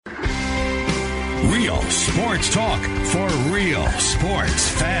Real sports talk for real sports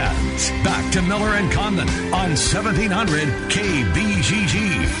fans. Back to Miller and Condon on 1700 KBGG.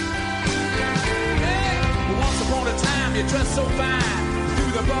 Hey, once upon a time, you dressed so fine.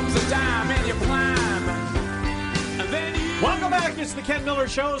 Through the bumps of time and you climb. And then you... Welcome back. It's the Ken Miller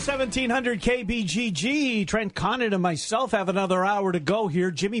Show, 1700 KBGG. Trent Condon and myself have another hour to go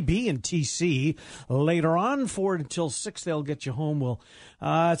here. Jimmy B and TC later on, 4 until 6. They'll get you home. We'll,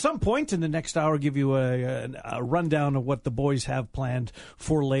 at some point in the next hour, give you a rundown of what the boys have planned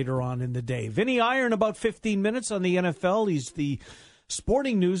for later on in the day. Vinny Iyer in about 15 minutes on the NFL. He's the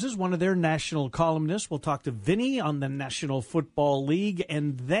Sporting News is one of their national columnists. We'll talk to Vinny on the National Football League.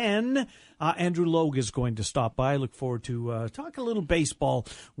 And then Andrew Logue is going to stop by. I look forward to talk a little baseball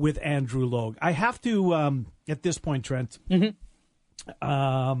with Andrew Logue. I have to, at this point, Trent,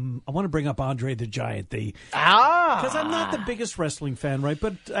 I want to bring up Andre the Giant. Because I'm not the biggest wrestling fan, right?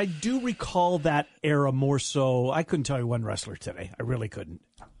 But I do recall that era more so. I couldn't tell you one wrestler today. I really couldn't.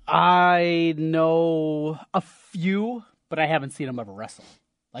 I know a few, but I haven't seen him ever wrestle.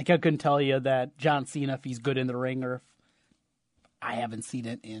 Like, I couldn't tell you that John Cena, if he's good in the ring, or if I haven't seen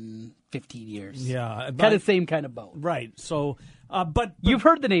it in 15 years. Yeah. Kind of same kind of boat. Right. So, but you've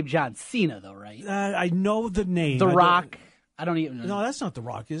heard the name John Cena, though, right? I know the name. The Rock. I don't even know. No, that's not The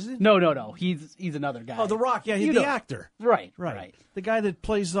Rock, is it? No. He's another guy. Oh, The Rock. Yeah, he's the actor. Right. The guy that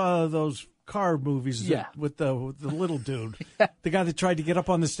plays those car movies with the little dude. The guy that tried to get up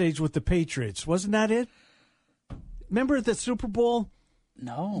on the stage with the Patriots. Wasn't that it? Remember the Super Bowl?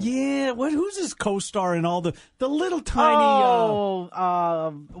 No. Yeah. Who's his co-star in all the little tiny...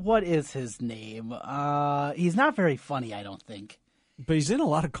 what is his name? He's not very funny, I don't think. But he's in a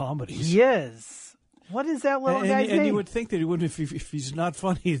lot of comedies. He is. What is that little guy's name? And you would think that he wouldn't if he's not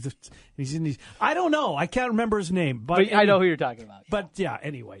funny. He's in these... I don't know. I can't remember his name. But I know who you're talking about. Yeah. But, yeah,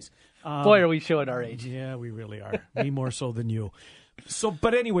 anyways. Boy, are we showing our age. Yeah, we really are. Me more so than you. So,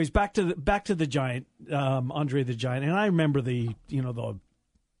 but anyways, back to the Giant, Andre the Giant, and I remember the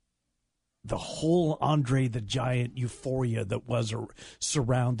whole Andre the Giant euphoria that was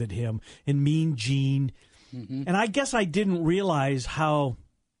surrounded him, and Mean Gene, and I guess I didn't realize how.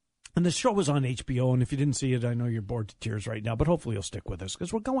 And the show was on HBO, and if you didn't see it, I know you're bored to tears right now, but hopefully you'll stick with us,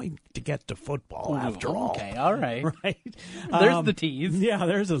 because we're going to get to football after all. Okay, all right. Right? There's the tease. Yeah,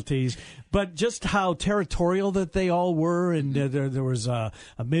 there's a tease. But just how territorial that they all were, and there was a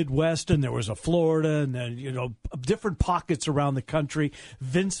Midwest, and there was a Florida, and then, different pockets around the country.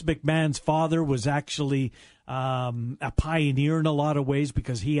 Vince McMahon's father was actually a pioneer in a lot of ways,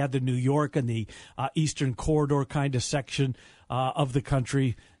 because he had the New York and the Eastern Corridor kind of section of the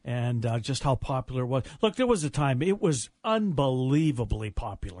country, and just how popular it was. Look, there was a time it was unbelievably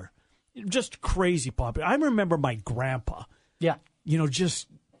popular, just crazy popular. I remember my grandpa, just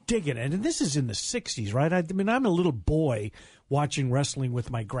digging it. And this is in the 60s, right? I mean, I'm a little boy watching wrestling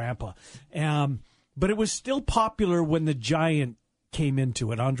with my grandpa. But it was still popular when the Giant came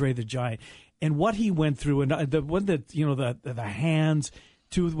into it, Andre the Giant. And what he went through, and the hands,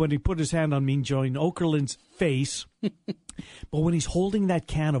 to when he put his hand on Mean Gene Okerlund's face, but when he's holding that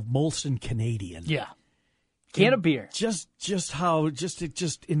can of Molson Canadian, can of beer, just how it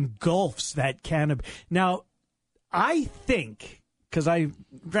just engulfs that can of. Now, I think, because I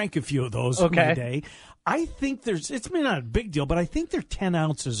drank a few of those in my day, I think it's not a big deal, but I think they're 10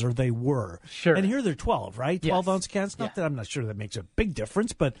 ounces, or they were. Sure. And here they're 12, right? 12-ounce cans. Not that I'm not sure that makes a big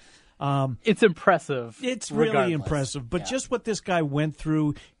difference, but. It's impressive. It's really impressive. But just what this guy went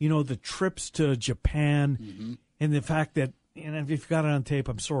through, the trips to Japan, and the fact that, and if you've got it on tape,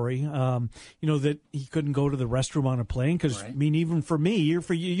 I'm sorry, that he couldn't go to the restroom on a plane because, I mean, even for me,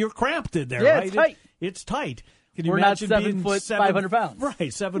 you're cramped in there, right? It's tight. It's tight. Can you We're imagine not 7 foot, 500 pounds. Right,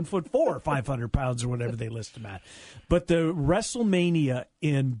 7'4", 500 pounds, or whatever they list him at. But the WrestleMania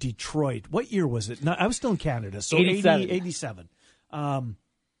in Detroit, what year was it? No, I was still in Canada, so 87.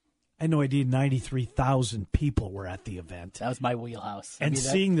 I had no idea 93,000 people were at the event. That was my wheelhouse. And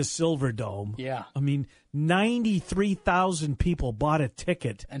seeing the Silver Dome. Yeah. I mean, 93,000 people bought a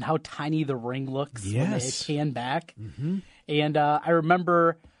ticket. And how tiny the ring looks when they pan back. Mm-hmm. And I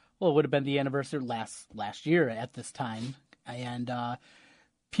remember, it would have been the anniversary last year at this time. And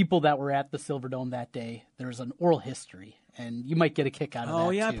people that were at the Silver Dome that day, there was an oral history. And you might get a kick out of that, Oh,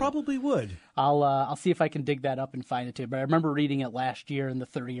 yeah, too. I probably would. I'll see if I can dig that up and find it, too. But I remember reading it last year in the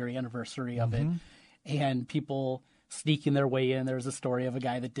 30-year anniversary of it, and people sneaking their way in. There was a story of a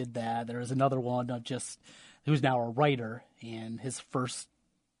guy that did that. There was another one of who's now a writer, and his first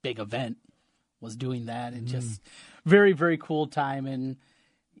big event was doing that. And just very, very cool time. And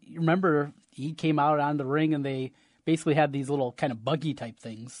you remember he came out on the ring, and they basically had these little kind of buggy type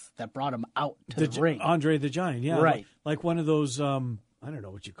things that brought him out to the ring. Andre the Giant, yeah. Right. Like one of those, I don't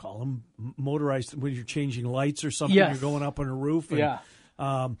know what you call them, motorized, when you're changing lights or something, Yes. you're going up on a roof. And,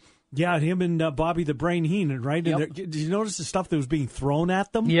 Yeah. Yeah, him and Bobby the Brain Heenan, right? Yep. And did you notice the stuff that was being thrown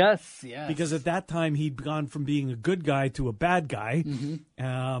at them? Yes. Because at that time, he'd gone from being a good guy to a bad guy.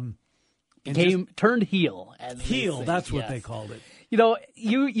 Turned heel. As they Heel, say. that's what Yes. they called it. You know,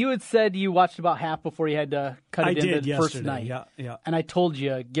 you had said you watched about half before you had to cut I it into did the first yesterday, night. yeah. And I told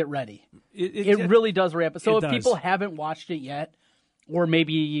you, get ready. It Really does ramp up. So it if does. people haven't watched it yet, or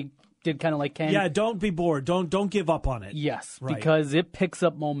maybe you did kind of like Ken. Yeah, don't be bored. Don't give up on it. Yes, Right. because it picks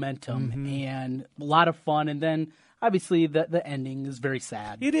up momentum and a lot of fun. And then obviously the ending is very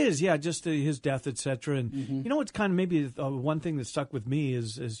sad. It is, yeah, just his death, etc. And you know what's kind of maybe one thing that stuck with me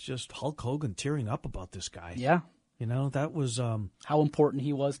is just Hulk Hogan tearing up about this guy. Yeah. You know, that was How important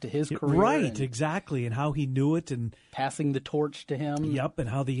he was to his career. right, and exactly, and how he knew it, and passing the torch to him. yep, and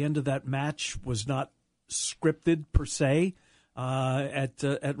how the end of that match was not scripted per se at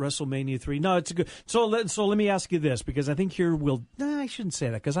WrestleMania 3. No, it's a good. So let me ask you this, because I think here I shouldn't say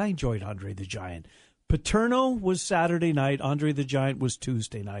that, because I enjoyed Andre the Giant. Paterno was Saturday night. Andre the Giant was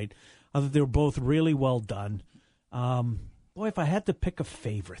Tuesday night. I thought they were both really well done. Boy, if I had to pick a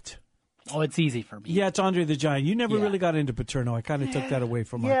favorite. Oh, it's easy for me. Yeah, it's Andre the Giant. You never Yeah. really got into Paterno. I kind of took that away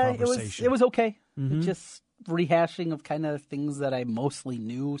from our Yeah, conversation. it was okay. Just rehashing of kind of things that I mostly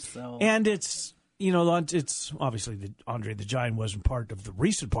knew. So And it's, it's obviously Andre the Giant wasn't part of the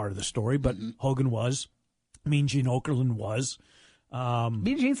recent part of the story, but Hogan was. Mean Gene Okerlund was.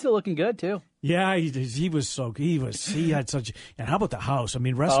 Mean Gene's still looking good too. Yeah, he was he had such, and how about the house? I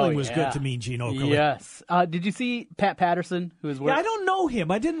mean, wrestling was yeah. good to Mean Gene Okerlund. Yes. Did you see Pat Patterson, who was Yeah, I don't know him.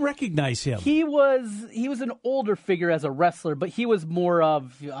 I didn't recognize him. He was an older figure as a wrestler, but he was more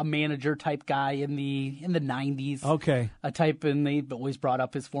of a manager type guy in the 90s. Okay. A type, and they always brought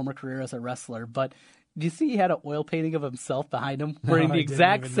up his former career as a wrestler. But do you see he had an oil painting of himself behind him, wearing No, the I didn't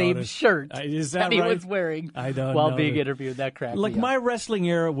exact even same notice. shirt Is that he right? was wearing I don't while know being that. interviewed? That cracked Like me up. my wrestling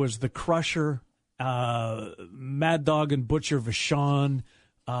era was the Crusher, Mad Dog and Butcher Vachon,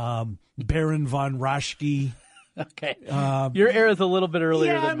 Baron von Raschke. Okay. Your era's a little bit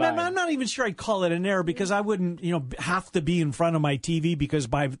earlier Yeah, than mine. I'm not even sure I'd call it an error, because I wouldn't, have to be in front of my TV, because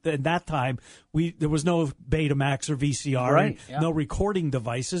at that time there was no Betamax or VCR, Right, and yeah. no recording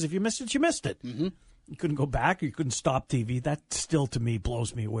devices. If you missed it, you missed it. Mm-hmm. You couldn't go back, or you couldn't stop TV. That still, to me,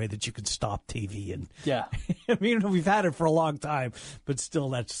 blows me away that you can stop TV. And Yeah. I mean, we've had it for a long time, but still,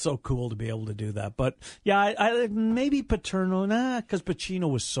 that's so cool to be able to do that. But yeah, I maybe Paterno, because Pacino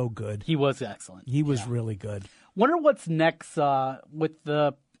was so good. He was excellent. He was really good. Wonder what's next with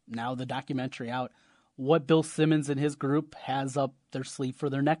the documentary out. What Bill Simmons and his group has up their sleeve for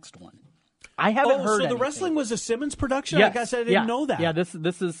their next one. I haven't heard so anything. the wrestling was a Simmons production? Yes. I guess I didn't know that. Yeah, this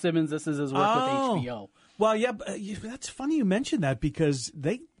is Simmons. This is his work with HBO. Well, yeah, that's funny you mentioned that, because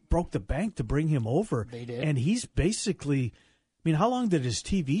they broke the bank to bring him over. They did. And he's basically, how long did his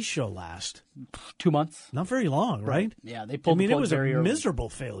TV show last? 2 months. Not very long, right? Yeah, they pulled the it plug was a very early. miserable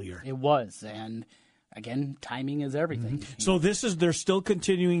failure. It was, and again, timing is everything. So they're still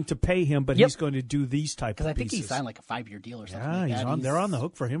continuing to pay him, but Yep. he's going to do these type Because of I think pieces. he signed like a 5-year deal or something. Yeah, like that. they're on the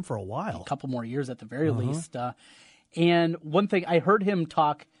hook for him for a while. A couple more years at the very least. And one thing I heard him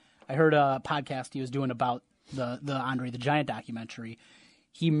talk, I heard a podcast he was doing about the Andre the Giant documentary.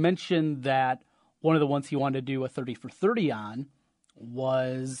 He mentioned that one of the ones he wanted to do a 30 for 30 on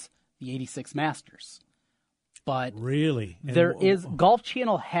was the 86 Masters. But Really? Golf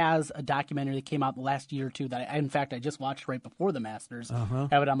Channel has a documentary that came out the last year or two that in fact I just watched right before the Masters.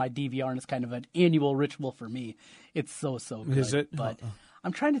 Have it on my DVR, and it's kind of an annual ritual for me. It's so good. Is it? But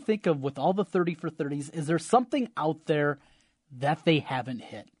I'm trying to think of, with all the 30 for 30s, is there something out there that they haven't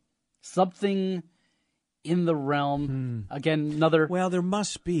hit? Something in the realm. Again, another Well, there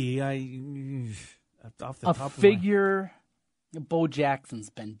must be. Off the a top figure. Bo Jackson's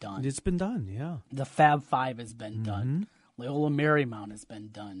been done. It's been done, yeah. The Fab Five has been done. Loyola Marymount has been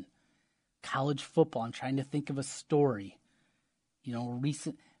done. College football, I'm trying to think of a story.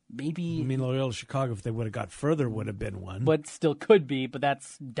 Recent, maybe, Loyola Chicago, if they would have got further, would have been one. but still could be, but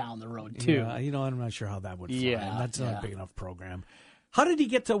that's down the road too. Yeah, I'm not sure how that would fly. Yeah, That's not yeah. a big enough program. How did he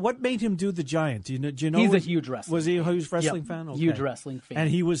get to? What made him do the Giant? Do you know? He's a huge wrestler. Was he a huge wrestling Yep, fan? Okay. huge wrestling fan. And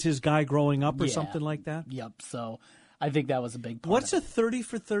he was his guy growing up, or Yeah. something like that. Yep. So I think that was a big part. What's of a 30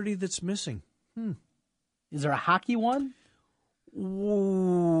 for 30 that's missing? it. Is there a hockey one?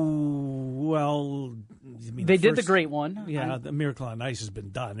 Well, They did the great one. Yeah, the Miracle on Ice has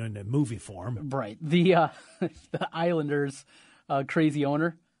been done in a movie form. Right. The the Islanders crazy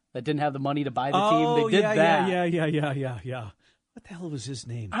owner. that didn't have the money to buy the team. They did that. Yeah. What the hell was his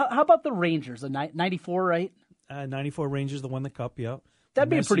name? How about the Rangers? 94, right? 94 Rangers, the won the Cup, yeah. That'd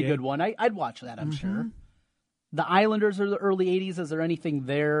be a pretty good one. I'd watch that, I'm sure. The Islanders are the early 80s. Is there anything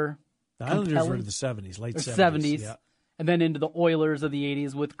there? The Islanders were in the 70s, late 70s. Yeah. And then into the Oilers of the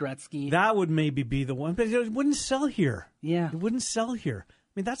 80s with Gretzky. That would maybe be the one, but it wouldn't sell here. Yeah. It wouldn't sell here. I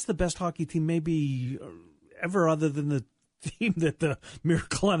mean, that's the best hockey team maybe ever other than the team that the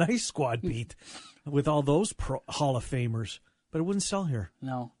Miracle on Ice squad beat with all those Hall of Famers. But it wouldn't sell here.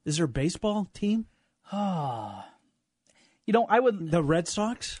 No. Is there a baseball team? The Red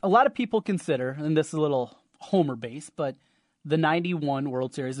Sox? A lot of people consider, and this is a little homer base, but the 91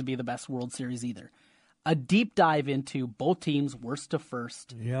 World Series would be the best World Series either. A deep dive into both teams, worst to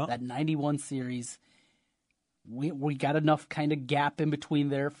first. Yeah. That 91 series, we got enough kind of gap in between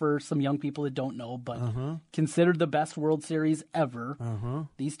there for some young people that don't know, but considered the best World Series ever.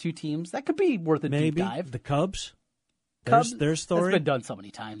 These two teams, that could be worth a deep dive. The Cubs? Their story? That's been done so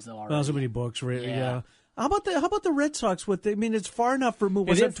many times, though, already. Well, so many books, really, yeah. How about the Red Sox? It's far enough removed.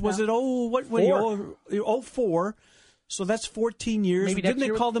 Was it 04? So that's 14 years. Maybe Didn't they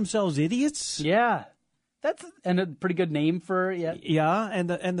call themselves idiots? Yeah. That's a pretty good name for it. Yeah,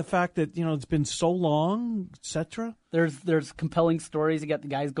 and the fact that it's been so long, etc. There's compelling stories. You got the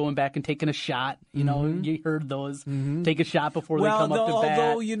guys going back and taking a shot. You heard those. Take a shot before they come up to bat.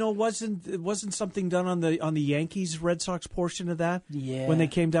 Although wasn't something done on the Yankees Red Sox portion of that? Yeah, when they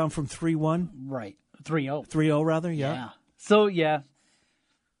came down from 3-1, right? 3-0. 3-0 rather. Yeah. So yeah,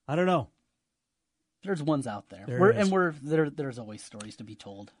 I don't know. There's ones out there. There's always stories to be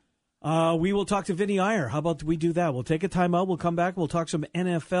told. We will talk to Vinny Iyer. How about we do that? We'll take a time out. We'll come back. We'll talk some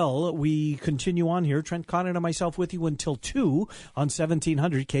NFL. We continue on here. Trent Conant and myself with you until 2 on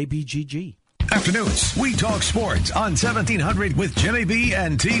 1700 KBGG. Afternoons, we talk sports on 1700 with Jimmy B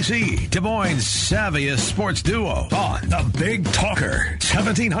and TC, Des Moines' savviest sports duo on the Big Talker,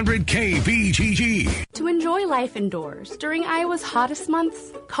 1700 KBGG. To enjoy life indoors during Iowa's hottest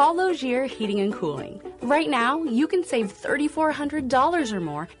months, call Logier Heating and Cooling. Right now, you can save $3,400 or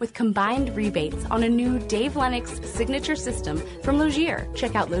more with combined rebates on a new Dave Lennox signature system from Logier.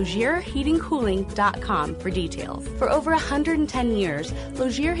 Check out LogierHeatingCooling.com for details. For over 110 years,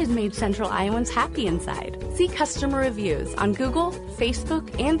 Logier has made Central Iowans happy inside. See customer reviews on Google, Facebook,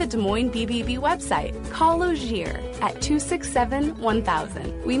 and the Des Moines BBB website. Call Logier at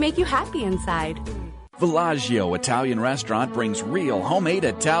 267-1000. We make you happy inside. Villaggio Italian Restaurant brings real homemade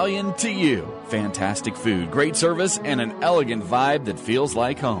Italian to you. Fantastic food, great service, and an elegant vibe that feels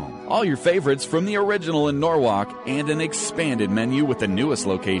like home. All your favorites from the original in Norwalk and an expanded menu with the newest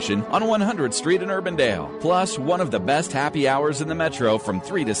location on 100th Street in Urbandale. Plus, one of the best happy hours in the metro from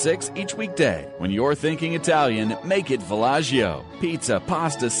 3 to 6 each weekday. When you're thinking Italian, make it Villaggio. Pizza,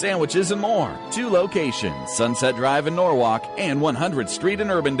 pasta, sandwiches, and more. 2 locations, Sunset Drive in Norwalk and 100th Street in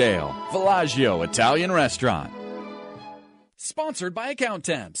Urbandale. Villaggio Italian Restaurant. Sponsored by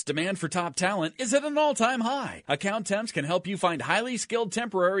Accountemps. Demand for top talent is at an all-time high. Accountemps can help you find highly skilled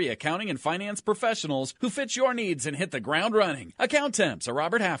temporary accounting and finance professionals who fit your needs and hit the ground running. Accountemps, a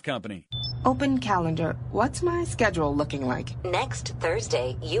Robert Half company. Open calendar. What's my schedule looking like? Next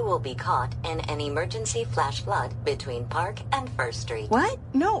Thursday, you will be caught in an emergency flash flood between Park and First Street. What?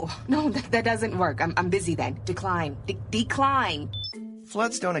 No, that doesn't work. I'm busy then. Decline. Decline.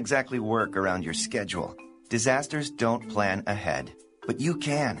 Floods don't exactly work around your schedule. Disasters don't plan ahead, but you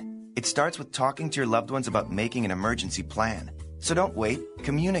can. It starts with talking to your loved ones about making an emergency plan. So don't wait,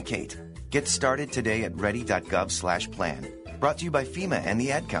 communicate. Get started today at ready.gov/plan. Brought to you by FEMA and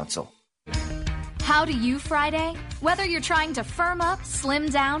the Ad Council. How do you Friday? Whether you're trying to firm up, slim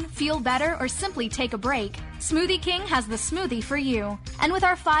down, feel better, or simply take a break, Smoothie King has the smoothie for you. And with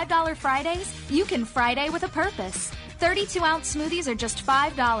our $5 Fridays, you can Friday with a purpose. 32-ounce smoothies are just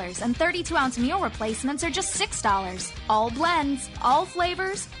 $5, and 32-ounce meal replacements are just $6. All blends, all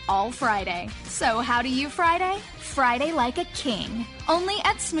flavors, all Friday. So how do you Friday? Friday like a king. Only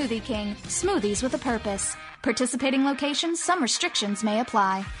at Smoothie King. Smoothies with a purpose. Participating locations, some restrictions may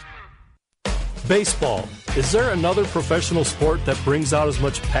apply. Baseball. Is there another professional sport that brings out as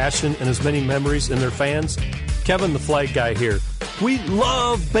much passion and as many memories in their fans? Kevin the Flag Guy here. We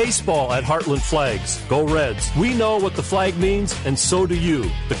love baseball at Heartland Flags. Go Reds. We know what the flag means, and so do you.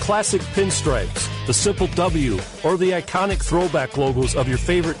 The classic pinstripes, the simple W, or the iconic throwback logos of your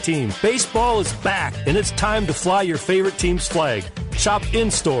favorite team. Baseball is back, and it's time to fly your favorite team's flag. Shop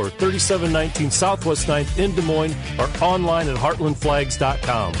in-store, 3719 Southwest 9th in Des Moines, or online at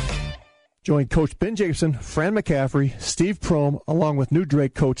heartlandflags.com. Join Coach Ben Jacobson, Fran McCaffrey, Steve Prohm, along with new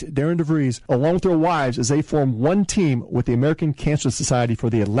Drake coach Darren DeVries, along with their wives as they form one team with the American Cancer Society for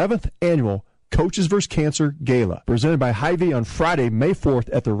the 11th annual Coaches vs. Cancer Gala, presented by Hy-Vee on Friday, May 4th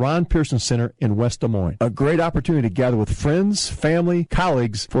at the Ron Pearson Center in West Des Moines. A great opportunity to gather with friends, family,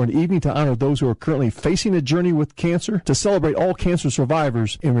 colleagues for an evening to honor those who are currently facing a journey with cancer, to celebrate all cancer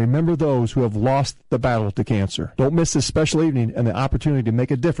survivors, and remember those who have lost the battle to cancer. Don't miss this special evening and the opportunity to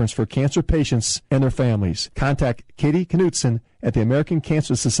make a difference for cancer patients and their families. Contact Katie Knutson at the American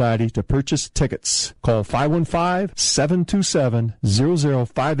Cancer Society to purchase tickets. Call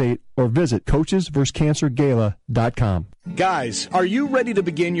 515-727-0058 or visit coachesvscancergala.com. Guys, are you ready to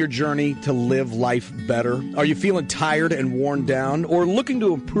begin your journey to live life better? Are you feeling tired and worn down, or looking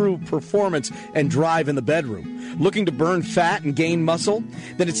to improve performance and drive in the bedroom? Looking to burn fat and gain muscle?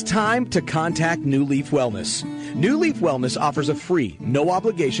 Then it's time to contact New Leaf Wellness. New Leaf Wellness offers a free,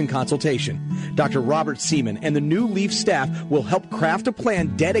 no-obligation consultation. Dr. Robert Seaman and the New Leaf staff will help craft a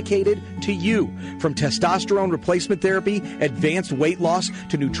plan dedicated to you. From testosterone replacement therapy, advanced weight loss,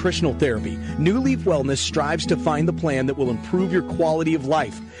 to nutritional therapy, New Leaf Wellness strives to find the plan that will improve your quality of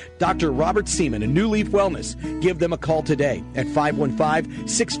life. Dr. Robert Seaman and New Leaf Wellness. Give them a call today at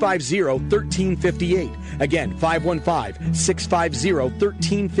 515-650-1358. Again,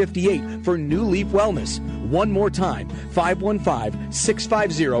 515-650-1358 for New Leaf Wellness. One more time,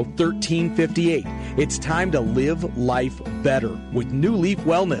 515-650-1358. It's time to live life better with New Leaf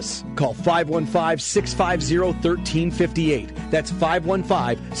Wellness. Call 515-650-1358. That's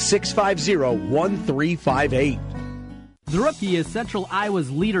 515-650-1358. The Rookie is Central Iowa's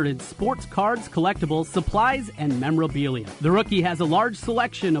leader in sports cards, collectibles, supplies, and memorabilia. The Rookie has a large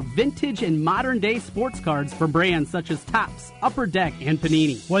selection of vintage and modern-day sports cards from brands such as Topps, Upper Deck, and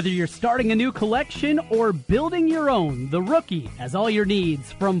Panini. Whether you're starting a new collection or building your own, The Rookie has all your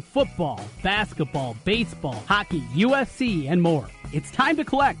needs from football, basketball, baseball, hockey, UFC, and more. It's time to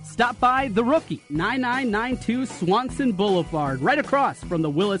collect. Stop by The Rookie, 9992 Swanson Boulevard, right across from the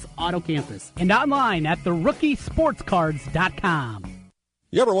Willis Auto Campus, and online at therookiesportscards.com.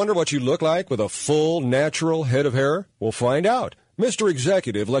 You ever wonder what you look like with a full, natural head of hair? Well, find out. Mr.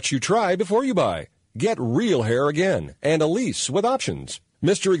 Executive lets you try before you buy. Get real hair again and a lease with options.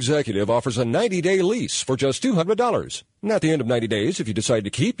 Mr. Executive offers a 90-day lease for just $200. And at the end of 90 days, if you decide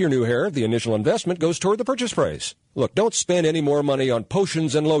to keep your new hair, the initial investment goes toward the purchase price. Look, don't spend any more money on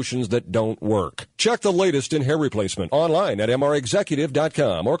potions and lotions that don't work. Check the latest in hair replacement online at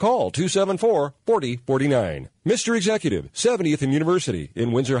mrexecutive.com or call 274-4049. Mr. Executive, 70th and University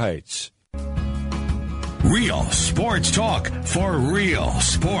in Windsor Heights. Real sports talk for real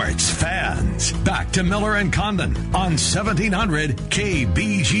sports fans. Back to Miller and Condon on 1700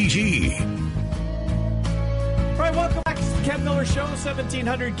 KBGG. All right, welcome back to the Ken Miller Show,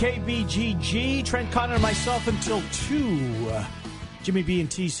 1700 KBGG. Trent Condon and myself until 2. Jimmy B and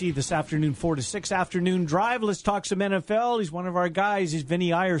TC this afternoon, 4 to 6 afternoon drive. Let's talk some NFL. He's one of our guys. He's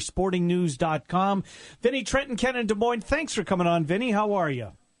Vinny Iyer, sportingnews.com. Vinny, Trent and Ken in Des Moines, thanks for coming on, Vinny. How are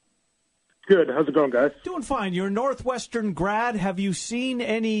you? Good. How's it going, guys? Doing fine. You're a Northwestern grad. Have you seen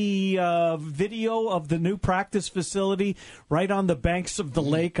any video of the new practice facility right on the banks of the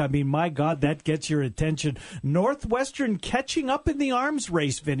lake? I mean, my God, that gets your attention. Northwestern catching up in the arms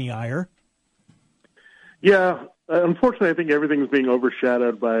race, Vinny Iyer. Yeah. Unfortunately, I think everything's being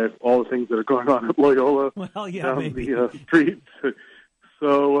overshadowed by all the things that are going on at Loyola. Well, yeah, maybe. The streets.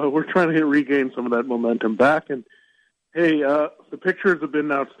 So we're trying to regain some of that momentum back. And hey, the pictures have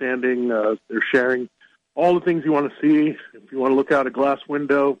been outstanding. They're sharing all the things you want to see. If you want to look out a glass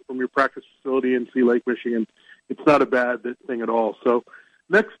window from your practice facility and see Lake Michigan, it's not a bad thing at all. So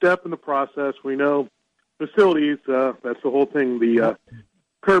next step in the process, we know facilities, that's the whole thing, the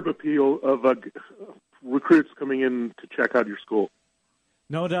curb appeal of recruits coming in to check out your school.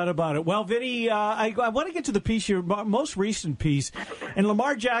 No doubt about it. Well, Vinny, I want to get to the piece, your most recent piece. And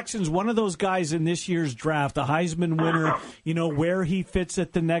Lamar Jackson's one of those guys in this year's draft, a Heisman winner, you know, where he fits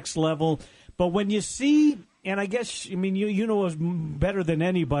at the next level. But when you see, and I guess, I mean, you know us better than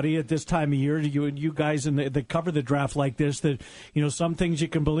anybody at this time of year, you guys that cover the draft like this, that, you know, some things you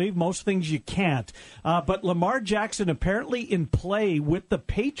can believe, most things you can't. But Lamar Jackson apparently in play with the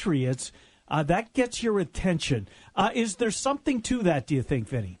Patriots, that gets your attention. Is there something to that, do you think,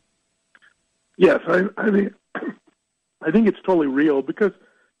 Vinny? Yes, I think it's totally real because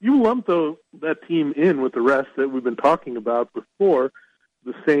you lump that team in with the rest that we've been talking about before,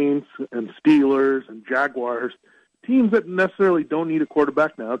 the Saints and Steelers and Jaguars, teams that necessarily don't need a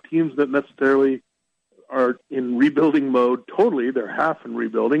quarterback now, teams that necessarily are in rebuilding mode totally. They're half in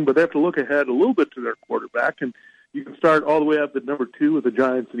rebuilding, but they have to look ahead a little bit to their quarterback. And you can start all the way up at number 2 with the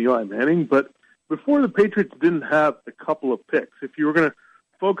Giants and Eli Manning. But before, the Patriots didn't have a couple of picks. If you were going to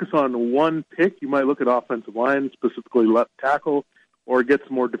focus on one pick, you might look at offensive line, specifically left tackle, or get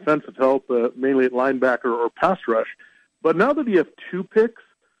some more defensive help, mainly at linebacker or pass rush. But now that you have 2 picks,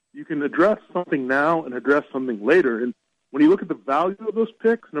 you can address something now and address something later. And when you look at the value of those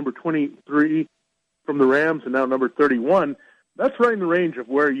picks, number 23 from the Rams and now number 31, that's right in the range of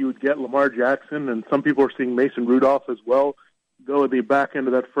where you would get Lamar Jackson, and some people are seeing Mason Rudolph as well go at the back end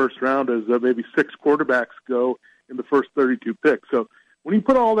of that first round as maybe 6 quarterbacks go in the first 32 picks. So when you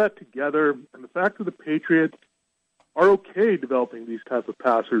put all that together, and the fact that the Patriots are okay developing these type of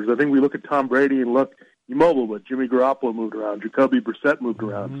passers, I think we look at Tom Brady and look, immobile, but Jimmy Garoppolo moved around, Jacoby Brissett moved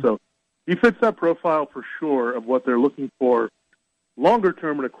around. So he fits that profile for sure of what they're looking for longer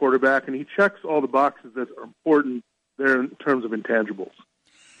term in a quarterback, and he checks all the boxes that are important there in terms of intangibles.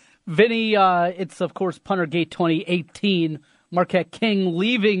 Vinny, it's, of course, Puntergate 2018. Marquette King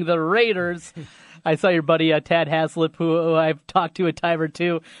leaving the Raiders. I saw your buddy Tad Haslip, who I've talked to a time or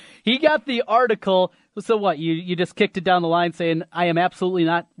two. He got the article. So what, you just kicked it down the line saying, I am absolutely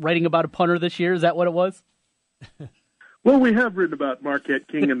not writing about a punter this year? Is that what it was? Well, we have written about Marquette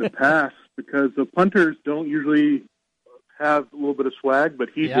King in the past because the punters don't usually have a little bit of swag, but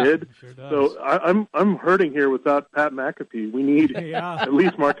he did. Sure does. So I'm hurting here without Pat McAfee. We need at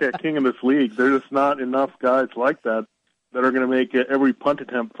least Marquette King in this league. There's just not enough guys like that are going to make every punt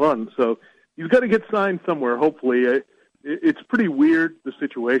attempt fun. So he's got to get signed somewhere, hopefully. It's pretty weird, the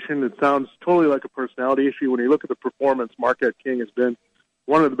situation. It sounds totally like a personality issue. When you look at the performance, Marquette King has been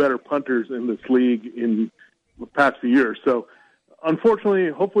one of the better punters in this league in the past few years. So unfortunately,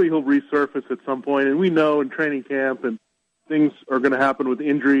 hopefully he'll resurface at some point. And we know in training camp and things are going to happen with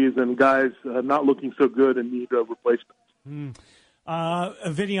injuries and guys not looking so good and need a replacement.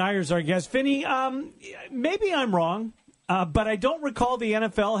 Vinny Ayers, our guest. Vinny, maybe I'm wrong, but I don't recall the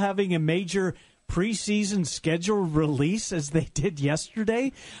NFL having a major preseason schedule release as they did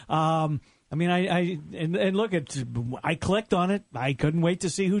yesterday. I mean, I look at, I clicked on it. I couldn't wait to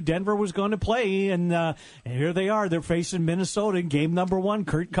see who Denver was going to play, and here they are. They're facing Minnesota in game number 1.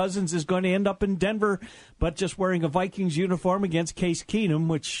 Kirk Cousins is going to end up in Denver, but just wearing a Vikings uniform against Case Keenum,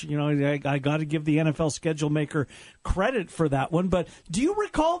 which, you know, I got to give the NFL schedule maker credit for that one. But do you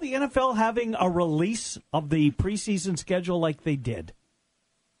recall the NFL having a release of the preseason schedule like they did?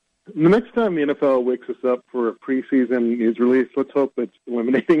 The next time the NFL wakes us up for a preseason is released, let's hope it's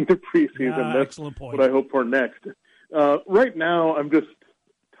eliminating the preseason. That's excellent point. What I hope for next. Right now, I'm just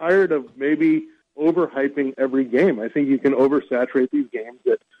tired of maybe overhyping every game. I think you can oversaturate these games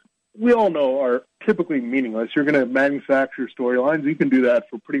that we all know are typically meaningless. You're going to manufacture storylines. You can do that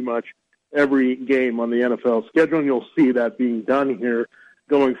for pretty much every game on the NFL schedule, and you'll see that being done here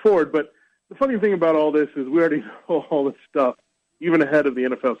going forward. But the funny thing about all this is we already know all this stuff even ahead of the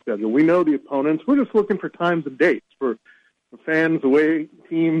NFL schedule. We know the opponents. We're just looking for times and dates for fans, away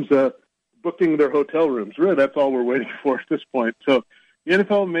teams, booking their hotel rooms. Really, that's all we're waiting for at this point. So the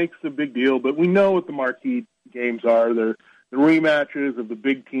NFL makes a big deal, but we know what the marquee games are. They're the rematches of the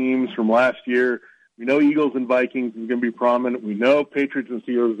big teams from last year. We know Eagles and Vikings is going to be prominent. We know Patriots and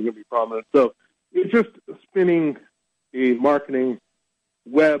Steelers are going to be prominent. So it's just spinning a marketing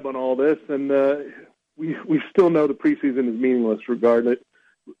web on all this, and we still know the preseason is meaningless regardless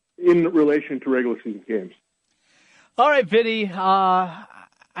in relation to regular season games. All right, Vinny. I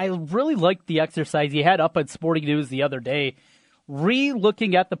really liked the exercise you had up at Sporting News the other day,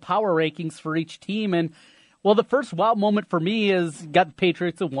 re-looking at the power rankings for each team. And, well, the first wow moment for me is got the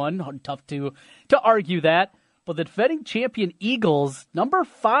Patriots at 1. Tough to argue that. But the defending champion Eagles, number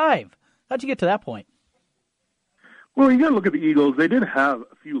 5. How'd you get to that point? Well, you got to look at the Eagles. They did have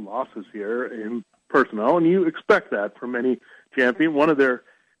a few losses here in personnel, and you expect that from any champion. One of their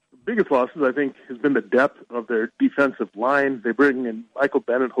biggest losses, I think, has been the depth of their defensive line. They bring in Michael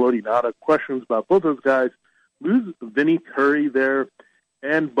Bennett, Haloti Ngata. Questions about both those guys. Lose Vinny Curry there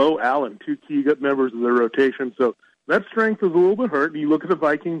and Bo Allen, 2 key members of their rotation. So that strength is a little bit hurt. You look at the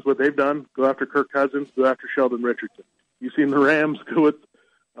Vikings, what they've done, go after Kirk Cousins, go after Sheldon Richardson. You've seen the Rams go with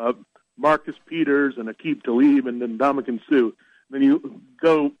Marcus Peters and Aqib Talib and then Ndamukong Suh. Then you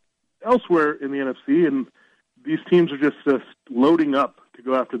go elsewhere in the NFC, and these teams are just loading up to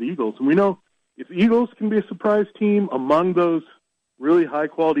go after the Eagles. And we know if the Eagles can be a surprise team among those really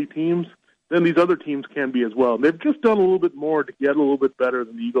high-quality teams, then these other teams can be as well. And they've just done a little bit more to get a little bit better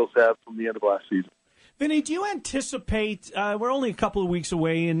than the Eagles have from the end of last season. Vinny, do you anticipate, we're only a couple of weeks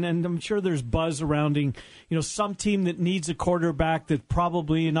away, and I'm sure there's buzz surrounding, some team that needs a quarterback that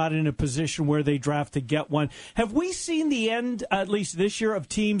probably not in a position where they draft to get one. Have we seen the end, at least this year, of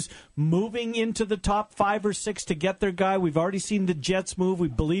teams moving into the top 5 or 6 to get their guy? We've already seen the Jets move. We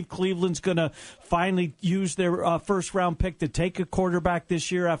believe Cleveland's going to finally use their first-round pick to take a quarterback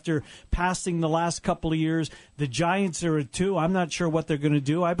this year after passing the last couple of years. The Giants are at 2. I'm not sure what they're going to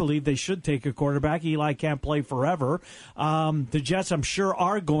do. I believe they should take a quarterback. Eli can't play forever. The Jets, I'm sure,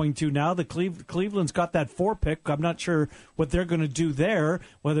 are going to now. The Cleveland's got that 4 pick. I'm not sure what they're going to do there,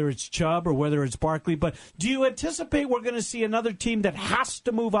 whether it's Chubb or whether it's Barkley. But do you anticipate we're going to see another team that has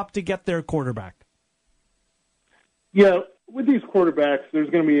to move up to get their quarterback? Yeah, with these quarterbacks, there's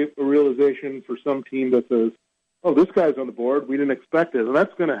going to be a realization for some team that says, oh, this guy's on the board. We didn't expect it. And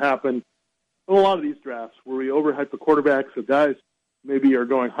that's going to happen in a lot of these drafts where we overhype the quarterbacks. So guys maybe are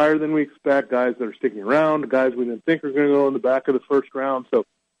going higher than we expect, guys that are sticking around, guys we didn't think are going to go in the back of the first round. So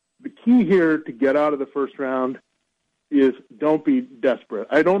the key here to get out of the first round is don't be desperate.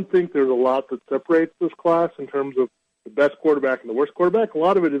 I don't think there's a lot that separates this class in terms of the best quarterback and the worst quarterback. A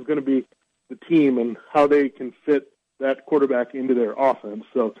lot of it is going to be the team and how they can fit that quarterback into their offense.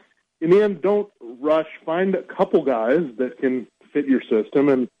 So in the end, don't rush. Find a couple guys that can fit your system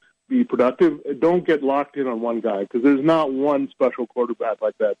and be productive. Don't get locked in on one guy because there's not one special quarterback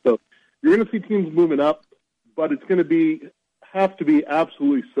like that. So you're going to see teams moving up, but it's going to have to be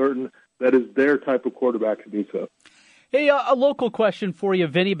absolutely certain that is their type of quarterback to do so. Hey, a local question for you,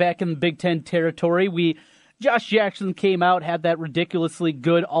 Vinny, back in the Big Ten territory. Josh Jackson came out, had that ridiculously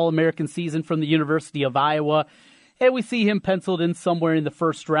good All-American season from the University of Iowa, and we see him penciled in somewhere in the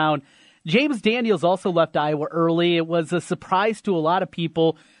first round. James Daniels also left Iowa early. It was a surprise to a lot of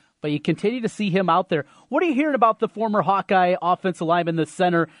people, but you continue to see him out there. What are you hearing about the former Hawkeye offensive lineman, the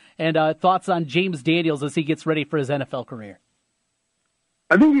center, and thoughts on James Daniels as he gets ready for his NFL career?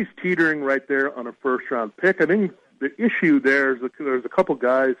 I think he's teetering right there on a first-round pick. I think the issue there's a couple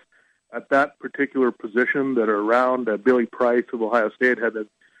guys at that particular position that are around. Billy Price of Ohio State had an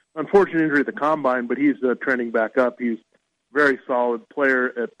unfortunate injury at the Combine, but he's trending back up. He's a very solid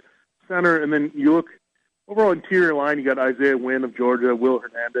player at center. And then you look overall interior line, you got Isaiah Wynn of Georgia, Will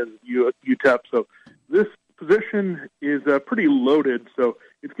Hernandez of UTEP. So this position is pretty loaded. So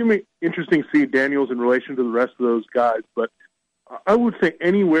it's going to be interesting to see Daniels in relation to the rest of those guys. But I would say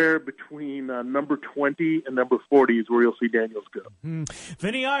anywhere between number 20 and number 40 is where you'll see Daniels go.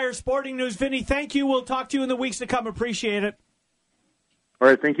 Vinny Iyer, Sporting News. Vinny, thank you. We'll talk to you in the weeks to come. Appreciate it. All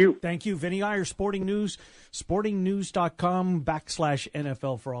right, thank you. Thank you, Vinny Iyer, Sporting News,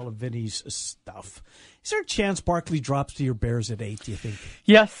 sportingnews.com/NFL for all of Vinny's stuff. Is there a chance Barkley drops to your Bears at 8, do you think?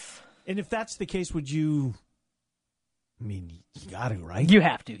 Yes. And if that's the case, would you... I mean, you got to, right? You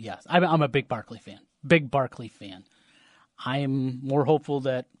have to, yes. I'm a big Barkley fan. I'm more hopeful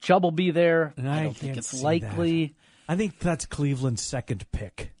that Chubb will be there. And I don't think it's likely. That. I think that's Cleveland's second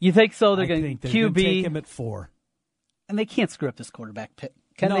pick. You think so? They're going to QB. Take him at 4. And they can't screw up this quarterback pick.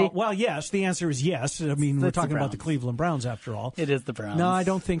 Can they? Well, yes. The answer is yes. I mean, we're talking about the Cleveland Browns after all. It is the Browns. No, I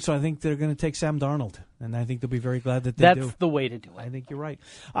don't think so. I think they're going to take Sam Darnold, and I think they'll be very glad that they do. That's the way to do it. I think you're right.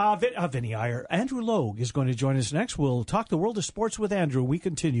 Vinny Iyer. Andrew Logue is going to join us next. We'll talk the world of sports with Andrew. We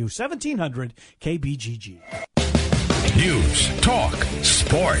continue. 1700 KBGG. News, talk,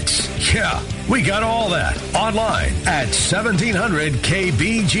 sports. Yeah, we got all that online at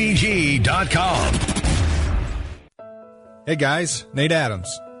 1700kbgg.com. Hey guys, Nate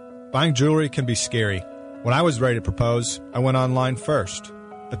Adams. Buying jewelry can be scary. When I was ready to propose, I went online first.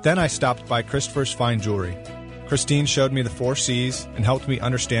 But then I stopped by Christopher's Fine Jewelry. Christine showed me the 4 C's and helped me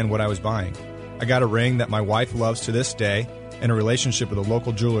understand what I was buying. I got a ring that my wife loves to this day and a relationship with a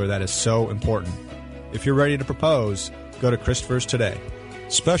local jeweler that is so important. If you're ready to propose, go to Christopher's today.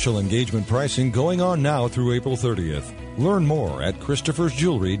 Special engagement pricing going on now through April 30th. Learn more at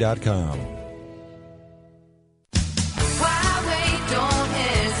Christopher'sJewelry.com.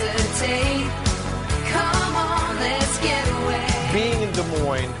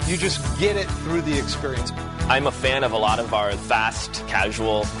 You just get it through the experience. I'm a fan of a lot of our fast,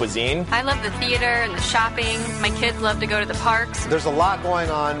 casual cuisine. I love the theater and the shopping. My kids love to go to the parks. There's a lot going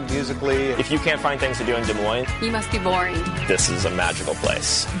on musically. If you can't find things to do in Des Moines, you must be boring. This is a magical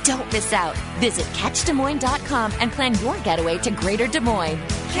place. Don't miss out. Visit CatchDesMoines.com and plan your getaway to Greater Des Moines.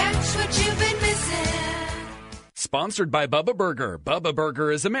 Catch what you've been missing. Sponsored by Bubba Burger. Bubba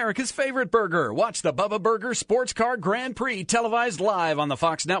Burger is America's favorite burger. Watch the Bubba Burger Sports Car Grand Prix televised live on the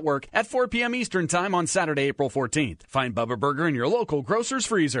Fox Network at 4 p.m. Eastern Time on Saturday, April 14th. Find Bubba Burger in your local grocer's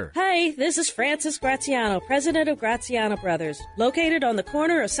freezer. Hey, this is Francis Graziano, president of Graziano Brothers, located on the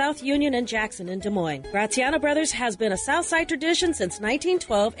corner of South Union and Jackson in Des Moines. Graziano Brothers has been a Southside tradition since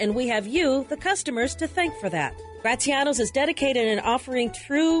 1912, and we have you, the customers, to thank for that. Graziano's is dedicated in offering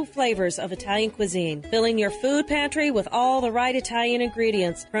true flavors of Italian cuisine, filling your food pantry with all the right Italian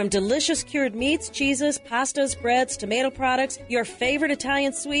ingredients, from delicious cured meats, cheeses, pastas, breads, tomato products, your favorite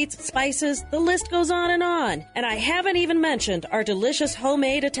Italian sweets, spices, the list goes on. And I haven't even mentioned our delicious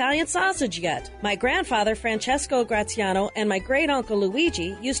homemade Italian sausage yet. My grandfather, Francesco Graziano, and my great-uncle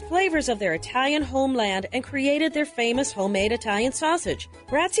Luigi used flavors of their Italian homeland and created their famous homemade Italian sausage.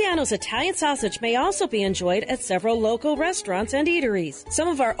 Graziano's Italian sausage may also be enjoyed at several local restaurants and eateries. Some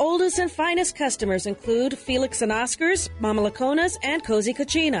of our oldest and finest customers include Felix and Oscar's, Mama Lacona's, and Cozy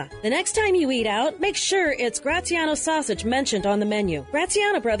Cucina. The next time you eat out, make sure it's Graziano sausage mentioned on the menu.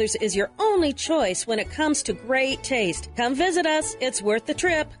 Graziano Brothers is your only choice when it comes to great taste. Come visit us. It's worth the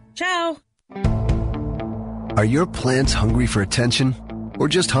trip. Ciao. Are your plants hungry for attention or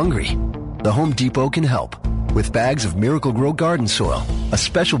just hungry? The Home Depot can help with bags of Miracle Grow garden soil. A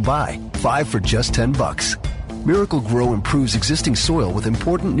special buy, 5 for just $10. Miracle Grow improves existing soil with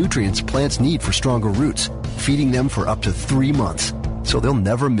important nutrients plants need for stronger roots, feeding them for up to 3 months, so they'll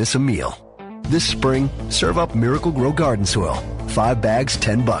never miss a meal. This spring, serve up Miracle Grow garden soil. 5 bags,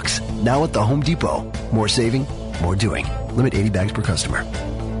 $10. Now at the Home Depot. More saving, more doing. Limit 80 bags per customer.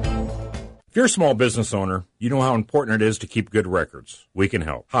 If you're a small business owner, you know how important it is to keep good records. We can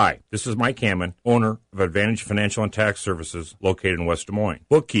help. Hi, this is Mike Hammond, owner of Advantage Financial and Tax Services located in West Des Moines.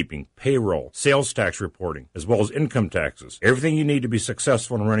 Bookkeeping, payroll, sales tax reporting, as well as income taxes. Everything you need to be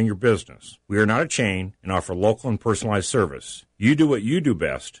successful in running your business. We are not a chain and offer local and personalized service. You do what you do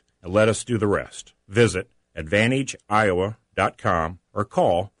best and let us do the rest. Visit AdvantageIowa.com or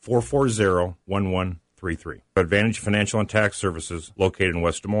call 440-1133. Advantage Financial and Tax Services located in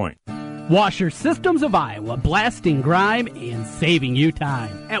West Des Moines. Washer Systems of Iowa, blasting grime and saving you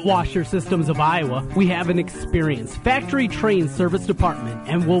time. At Washer Systems of Iowa, we have an experienced factory-trained service department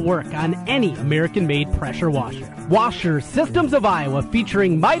and will work on any American-made pressure washer. Washer Systems of Iowa,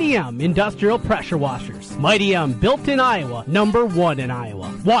 featuring Mighty M industrial pressure washers. Mighty M, built in Iowa, #1 in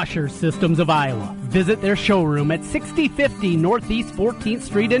Iowa. Washer Systems of Iowa. Visit their showroom at 6050 Northeast 14th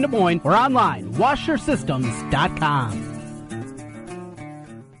Street in Des Moines or online, washersystems.com.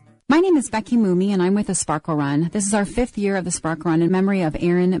 My name is Becky Moomey, and I'm with the Sparkle Run. This is our 5th year of the Sparkle Run in memory of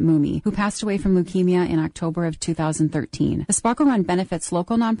Aaron Moomey, who passed away from leukemia in October of 2013. The Sparkle Run benefits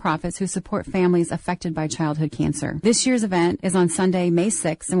local nonprofits who support families affected by childhood cancer. This year's event is on Sunday, May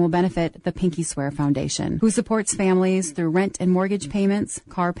 6th, and will benefit the Pinky Swear Foundation, who supports families through rent and mortgage payments,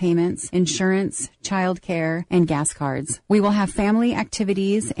 car payments, insurance, child care, and gas cards. We will have family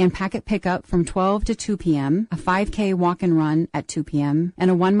activities and packet pickup from 12 to 2 p.m., a 5K walk and run at 2 p.m., and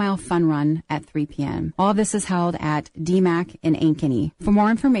a 1-mile fun run at 3 p.m. All of this is held at DMAC in Ankeny. For more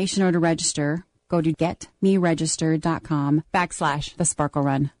information or to register, go to getmeregistered.com/the Sparkle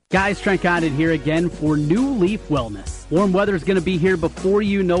Run. Guys, Trent Condon here again for New Leaf Wellness. Warm weather is going to be here before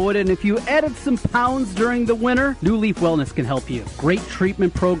you know it, and if you added some pounds during the winter, New Leaf Wellness can help you. Great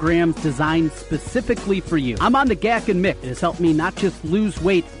treatment programs designed specifically for you. I'm on the GAC and Mick. It has helped me not just lose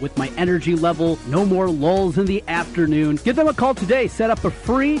weight with my energy level, no more lulls in the afternoon. Give them a call today. Set up a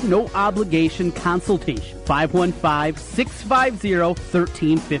free, no-obligation consultation.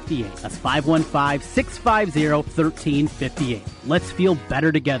 515-650-1358. That's 515-650-1358. Let's feel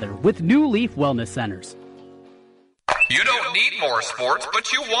better together with New Leaf Wellness Centers. You don't need more sports,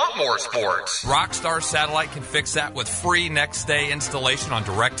 but you want more sports. Rockstar Satellite can fix that with free next-day installation on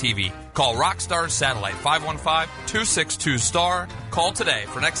DirecTV. Call Rockstar Satellite, 515-262-STAR. Call today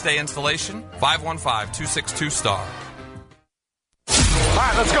for next-day installation, 515-262-STAR. All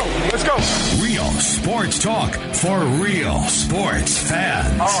right, let's go. Let's go. Real sports talk for real sports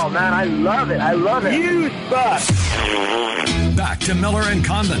fans. Oh, man, I love it. I love it. You suck. Back to Miller and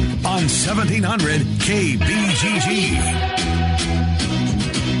Condon on 1700 KBGG.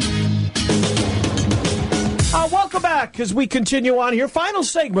 Welcome back as we continue on here. Final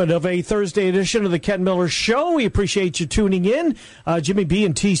segment of a Thursday edition of the Ken Miller Show. We appreciate you tuning in. Jimmy B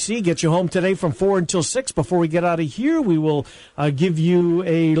and TC get you home today from 4 until 6. Before we get out of here, we will give you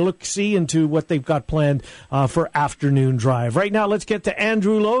a look-see into what they've got planned for afternoon drive. Right now, let's get to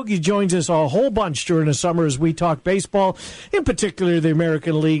Andrew Logue. He joins us a whole bunch during the summer as we talk baseball, in particular the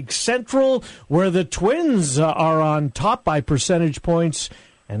American League Central, where the Twins are on top by percentage points.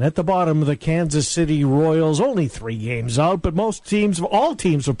 And at the bottom, the Kansas City Royals, only 3 games out, but all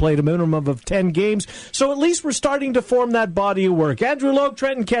teams have played a minimum of 10 games. So at least we're starting to form that body of work. Andrew Logue,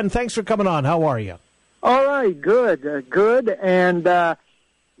 Trent, and Ken, thanks for coming on. How are you? All right, good, good. And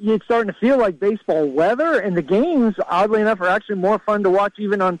it's starting to feel like baseball weather, and the games, oddly enough, are actually more fun to watch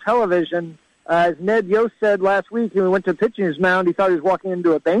even on television. As Ned Yost said last week, when we went to pitcher's mound, he thought he was walking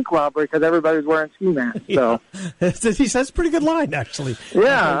into a bank robbery because everybody was wearing ski masks. So. That's a pretty good line, actually.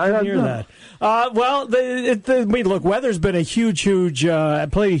 Yeah, I didn't hear that. Look, weather's been a huge,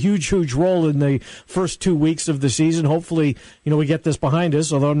 played a huge role in the first 2 weeks of the season. Hopefully, we get this behind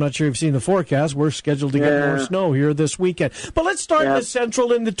us, although I'm not sure if you've seen the forecast. We're scheduled to get more snow here this weekend. But let's start in the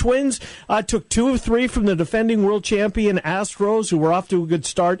Central. In the Twins took 2 of 3 from the defending world champion Astros, who were off to a good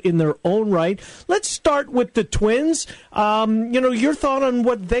start in their own right. Let's start with the Twins. Your thought on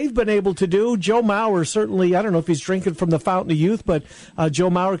what they've been able to do. Joe Mauer, certainly, I don't know if he's drinking from the fountain of youth, but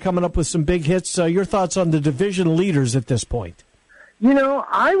Joe Mauer coming up with some big hits. Your thoughts on the division leaders at this point?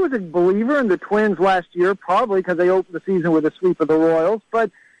 I was a believer in the Twins last year, probably because they opened the season with a sweep of the Royals,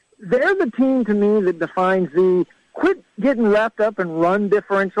 but they're the team to me that defines the quit getting wrapped up in run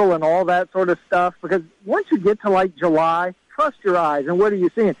differential and all that sort of stuff, because once you get to like July, trust your eyes, and what are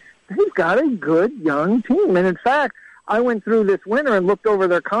you seeing? They've got a good young team. And in fact, I went through this winter and looked over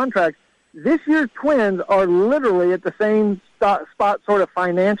their contracts. This year's Twins are literally at the same spot sort of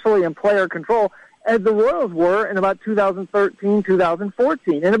financially and player control as the Royals were in about 2013,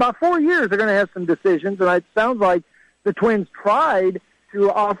 2014. In about 4 years, they're going to have some decisions, and it sounds like the Twins tried to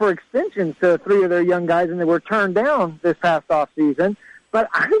offer extensions to 3 of their young guys, and they were turned down this past offseason. But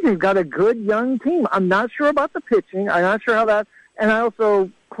I think they've got a good young team. I'm not sure about the pitching. I'm not sure how that – and I also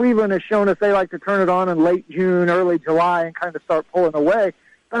 – Cleveland has shown us they like to turn it on in late June, early July, and kind of start pulling away.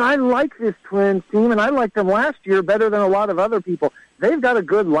 But I like this Twins team, and I liked them last year better than a lot of other people. They've got a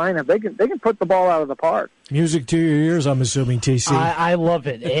good lineup. They can put the ball out of the park. Music to your ears, I'm assuming, TC. I love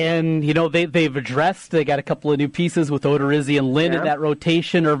it. And, they've addressed, they got a couple of new pieces with Odorizzi and Lynn in that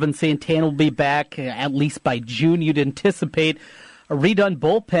rotation. Irvin Santana will be back at least by June, you'd anticipate. A redone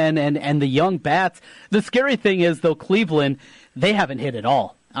bullpen and the young bats. The scary thing is, though, Cleveland, they haven't hit at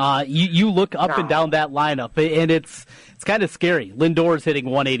all. You look up and down that lineup, and it's kind of scary. Lindor's hitting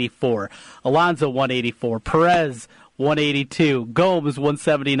 184, Alonso 184, Perez 182, Gomes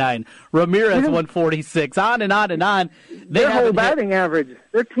 179, Ramirez 146, on and on and on. Their whole batting average,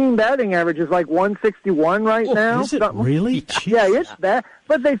 their team batting average is like 161 right now. Is it really? Yeah, it's bad.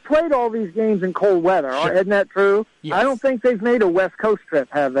 But they've played all these games in cold weather. Sure. Isn't that true? Yes. I don't think they've made a West Coast trip,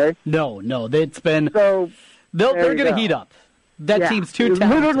 have they? No. It's been. So they're going to heat up. That team's too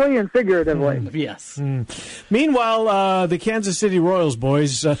talented. Literally and figuratively. Yes. Meanwhile, the Kansas City Royals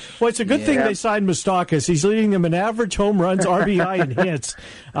boys, it's a good thing they signed Moustakas. He's leading them in average home runs, RBI, and hits.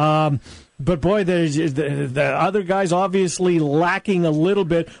 But, boy, the other guys obviously lacking a little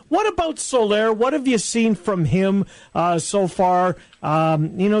bit. What about Soler? What have you seen from him so far?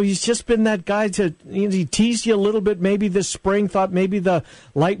 He's just been that guy he teased you a little bit maybe this spring, thought maybe the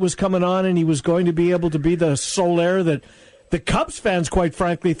light was coming on and he was going to be able to be the Soler that the Cubs fans, quite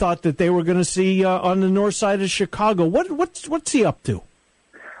frankly, thought that they were going to see on the north side of Chicago. What's he up to?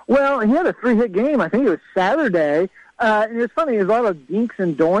 Well, he had a 3-hit game. I think it was Saturday. And it's funny, there's a lot of dinks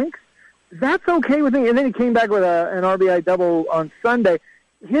and doinks. That's okay with me. And then he came back with an RBI double on Sunday.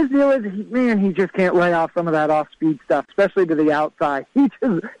 His deal is, he just can't lay off some of that off-speed stuff, especially to the outside. He's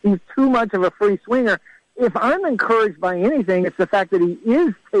too much of a free swinger. If I'm encouraged by anything, it's the fact that he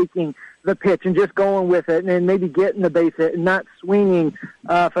is taking the pitch and just going with it and then maybe getting the base hit and not swinging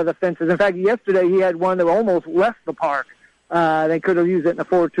for the fences. In fact, yesterday he had one that almost left the park. They could have used it in a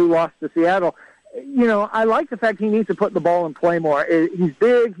 4-2 loss to Seattle. I like the fact he needs to put the ball in play more. He's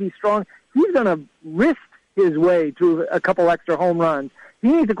big, he's strong. He's going to risk his way to a couple extra home runs. He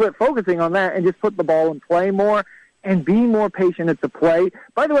needs to quit focusing on that and just put the ball in play more and be more patient at the plate.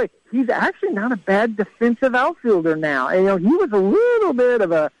 By the way, he's actually not a bad defensive outfielder now. And, he was a little bit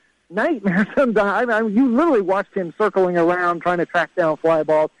of a nightmare sometimes. You literally watched him circling around trying to track down fly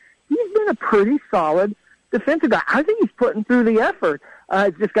balls. He's been a pretty solid defensive guy. I think he's putting through the effort.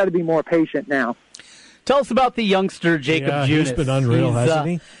 It's just got to be more patient now. Tell us about the youngster, Jacob Junis. He's been unreal, hasn't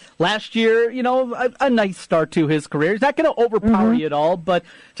he? Last year, a nice start to his career. He's not going to overpower you at all, but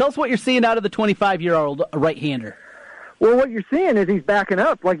tell us what you're seeing out of the 25-year-old right-hander. Well, what you're seeing is he's backing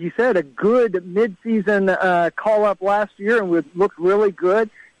up. Like you said, a good midseason call-up last year and looked really good.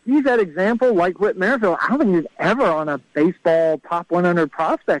 He's that example like Whit Merrifield. I don't think he's ever on a baseball top 100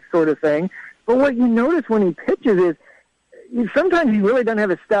 prospect sort of thing. But what you notice when he pitches is, sometimes he really doesn't have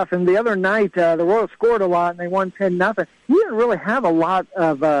his stuff. And the other night, the Royals scored a lot, and they won 10-0. He didn't really have a lot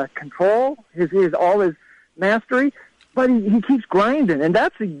of control, all his mastery, but he keeps grinding. And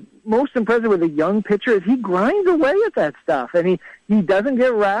that's the most impressive with a young pitcher is he grinds away at that stuff. And he doesn't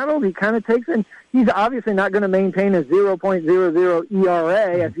get rattled. He kind of takes it. And he's obviously not going to maintain a 0.00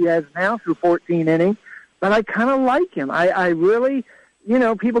 ERA as he has now through 14 innings. But I kind of like him. I really,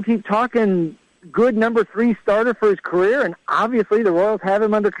 people keep talking good number 3 starter for his career, and obviously the Royals have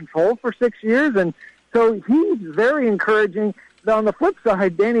him under control for 6 years, and so he's very encouraging. But on the flip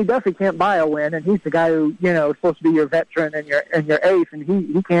side, Danny Duffy can't buy a win, and he's the guy who, is supposed to be your veteran and your ace, and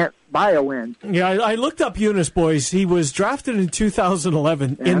he can't buy a win. Yeah, I looked up Eunice, boys. He was drafted in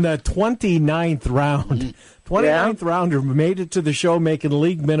 2011 in the 29th round. 29th rounder, made it to the show, making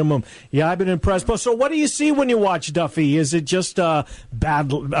league minimum. Yeah, I've been impressed. But so what do you see when you watch Duffy? Is it just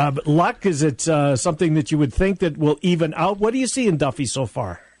bad luck? Is it something that you would think that will even out? What do you see in Duffy so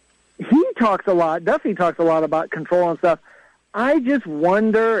far? Duffy talks a lot about control and stuff. I just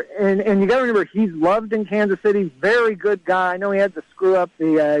wonder, and you got to remember, he's loved in Kansas City, very good guy. I know he had to screw up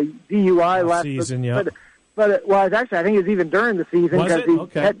the DUI last season, yeah. But I think it was even during the season because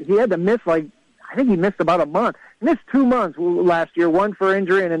he had to miss I think he missed about a month. He missed 2 months last year, one for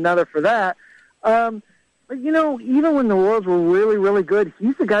injury and another for that. But, even when the Royals were really, really good,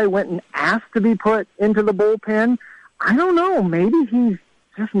 he's the guy who went and asked to be put into the bullpen. I don't know. Maybe he's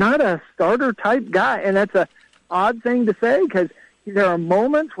just not a starter-type guy, and that's a odd thing to say because there are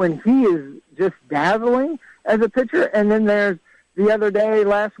moments when he is just dazzling as a pitcher, and then there's the other day,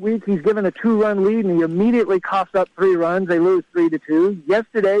 last week, he's given a 2-run lead, and he immediately coughs up 3 runs. They lose 3-2.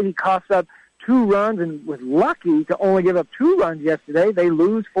 Yesterday, he coughs up 2 runs and was lucky to only give up 2 runs yesterday. They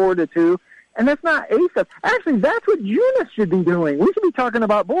lose 4-2. And that's not ace up. Actually, that's what Eunice should be doing. We should be talking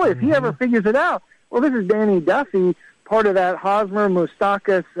about, if he ever figures it out. Well, this is Danny Duffy, part of that Hosmer,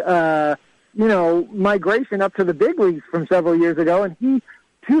 Moustakas, migration up to the big leagues from several years ago. And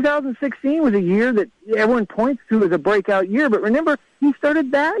 2016 was a year that everyone points to as a breakout year. But remember, he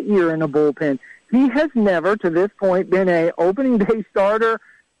started that year in a bullpen. He has never, to this point, been a opening day starter,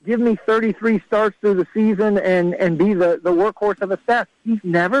 give me 33 starts through the season and be the workhorse of a staff. He's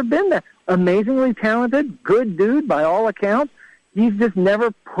never been that. Amazingly talented, good dude by all accounts. He's just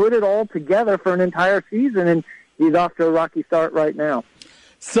never put it all together for an entire season, and he's off to a rocky start right now.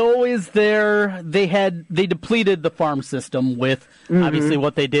 So they depleted the farm system with obviously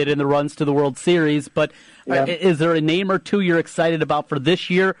what they did in the runs to the World Series, but is there a name or two you're excited about for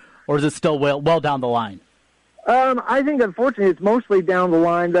this year, or is it still well down the line? I think, unfortunately, it's mostly down the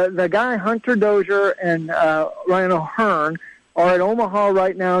line. The guy, Hunter Dozier and Ryan O'Hearn, are at Omaha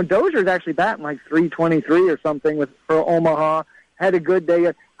right now. Dozier's actually batting like .323 or something for Omaha. Had a good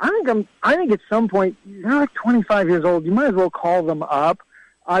day. I think at some point, they're like 25 years old. You might as well call them up.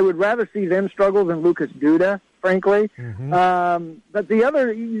 I would rather see them struggle than Lucas Duda, frankly. But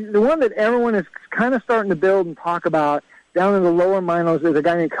the one that everyone is kind of starting to build and talk about down in the lower minors is a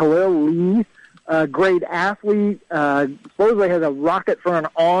guy named Khalil Lee. Great athlete, supposedly has a rocket for an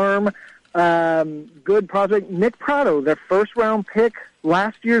arm, good prospect. Nick Prado, their first-round pick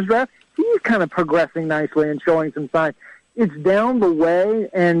last year's draft, he's kind of progressing nicely and showing some signs. It's down the way,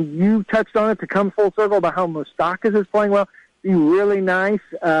 and you touched on it to come full circle about how Moustakas is playing well. It'd be really nice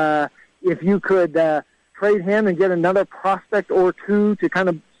if you could trade him and get another prospect or two to kind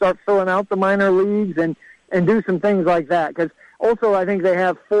of start filling out the minor leagues and do some things like that, because also, I think they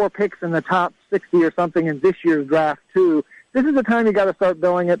have 4 picks in the top 60 or something in this year's draft, too. This is the time you got to start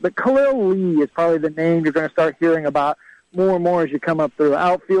billing it. But Khalil Lee is probably the name you're going to start hearing about more and more as you come up through.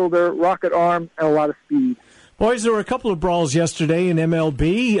 Outfielder, rocket arm, and a lot of speed. Boys, there were a couple of brawls yesterday in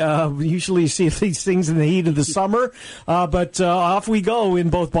MLB. We usually see these things in the heat of the summer, but off we go in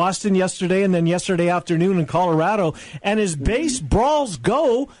both Boston yesterday and then yesterday afternoon in Colorado. And as base brawls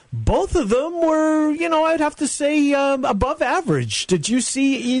go, both of them were, I'd have to say above average. Did you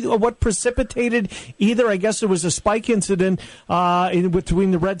see what precipitated either? I guess it was a spike incident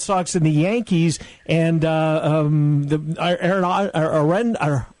between the Red Sox and the Yankees, and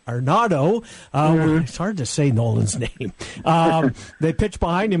Arenado, it's hard to say Nolan's name. They pitched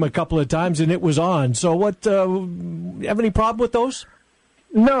behind him a couple of times, and it was on. So what, have any problem with those?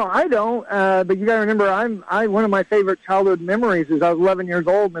 No, I don't. But you got to remember, one of my favorite childhood memories is I was 11 years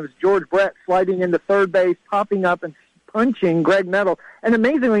old, and it was George Brett sliding into third base, popping up and punching Greg Meadows. And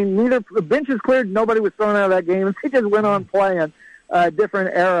amazingly, neither the benches cleared, nobody was thrown out of that game. They just went on playing.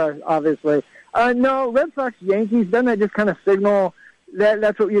 Different era, obviously. No, Red Sox, Yankees, doesn't that just kind of signal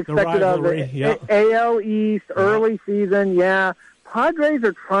that's what you expected out of the AL East, early season, yeah. Padres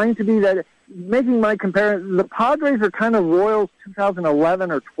are trying to be that. making my comparison, the Padres are kind of Royals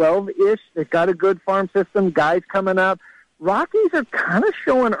 2011 or 12-ish. They've got a good farm system, guys coming up. Rockies are kind of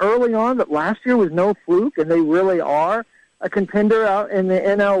showing early on that last year was no fluke, and they really are a contender out in the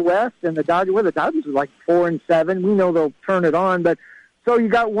NL West. And the Dodgers, the Dodgers are like 4-7. We know they'll turn it on, but so you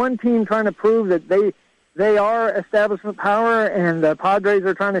got one team trying to prove that they are establishment power, and the Padres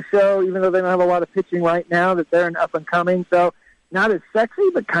are trying to show, even though they don't have a lot of pitching right now, that they're an up-and-coming. So not as sexy,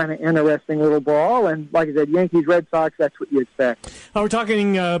 but kind of interesting little ball. And like I said, Yankees, Red Sox, that's what you expect. We're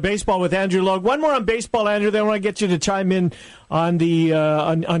talking baseball with Andrew Logue. One more on baseball, Andrew, then I want to get you to chime in on the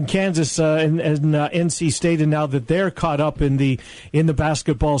on Kansas and NC State, and now that they're caught up in the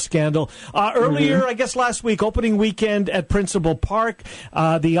basketball scandal. Earlier, I guess last week, opening weekend at Principal Park,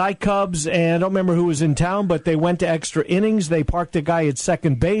 the iCubs, and I don't remember who was in town, but they went to extra innings. They parked a guy at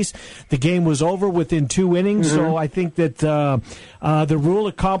second base. The game was over within 2 innings, so I think that the rule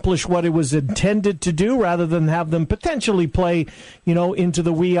accomplished what it was intended to do, rather than have them potentially play, into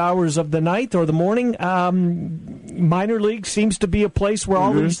the wee hours of the night or the morning. Minor league seems to be a place where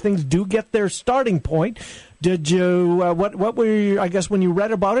all these things do get their starting point. Did you? What were you? I guess when you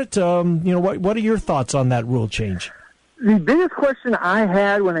read about it, what are your thoughts on that rule change? The biggest question I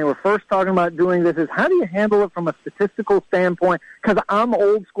had when they were first talking about doing this is, how do you handle it from a statistical standpoint? Because I'm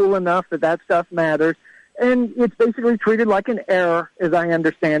old school enough that stuff matters. And it's basically treated like an error, as I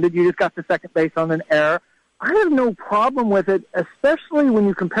understand it. You just got to second base on an error. I have no problem with it, especially when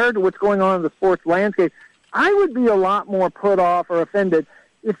you compare it to what's going on in the sports landscape. I would be a lot more put off or offended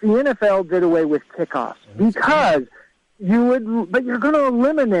if the NFL did away with kickoffs, because but you're going to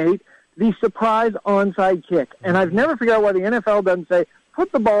eliminate the surprise onside kick. And I've never figured out why the NFL doesn't say,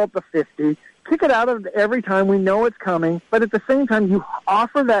 put the ball at the 50, kick it out of every time, we know it's coming, but at the same time you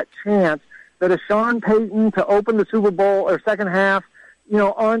offer that chance that a Sean Payton to open the Super Bowl or second half,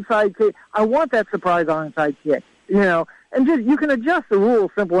 onside kick. I want that surprise onside kick, and just you can adjust the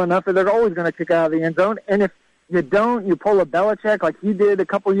rules simple enough that they're always going to kick out of the end zone. And if you don't, you pull a Belichick like he did a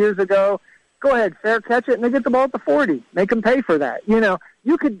couple years ago, go ahead, fair catch it, and they get the ball at the 40. Make them pay for that.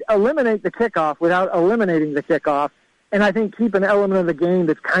 You could eliminate the kickoff without eliminating the kickoff, and I think keep an element of the game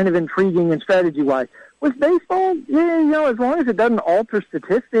that's kind of intriguing and strategy-wise. With baseball, as long as it doesn't alter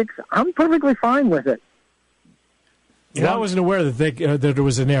statistics, I'm perfectly fine with it. I wasn't aware that there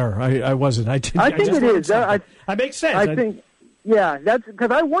was an error. I wasn't. I think it is. That makes sense. I think, that's because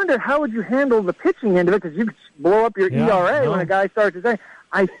I wonder how would you handle the pitching end of it, because you could blow up your ERA when a guy starts to say.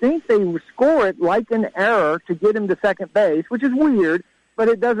 I think they score it like an error to get him to second base, which is weird, but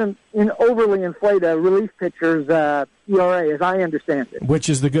it doesn't overly inflate a relief pitcher's ERA, as I understand it. Which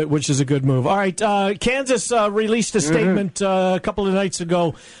is a good move. All right, Kansas released a statement a couple of nights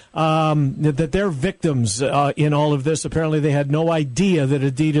ago that they're victims in all of this. Apparently, they had no idea that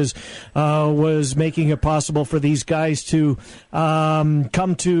Adidas was making it possible for these guys to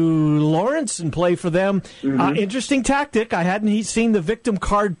come to Lawrence and play for them. Interesting tactic. I hadn't seen the victim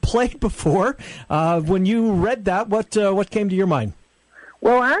card play before. When you read that, what came to your mind?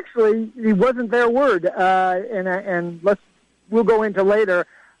 Well, actually, it wasn't their word, and we'll go into later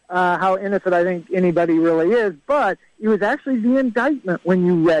how innocent I think anybody really is. But it was actually the indictment when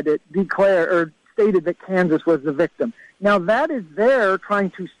you read it stated that Kansas was the victim. Now that is there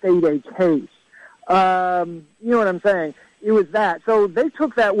trying to state a case. You know what I'm saying? It was that. So they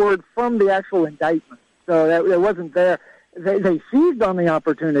took that word from the actual indictment. So that it wasn't there. They seized on the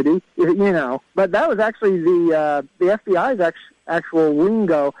opportunity, but that was actually the FBI's actual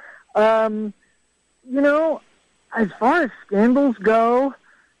lingo. As far as scandals go,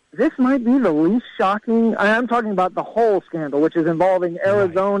 this might be the least shocking. I'm talking about the whole scandal, which is involving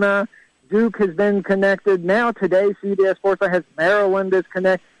Arizona. Duke has been connected. Now today, CBS Sports has Maryland is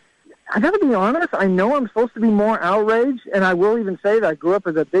connected. I got to be honest, I know I'm supposed to be more outraged, and I will even say that I grew up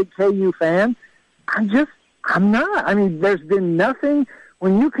as a big KU fan. I'm not. I mean, there's been nothing.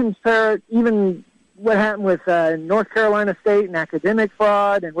 When you compare it, even what happened with North Carolina State and academic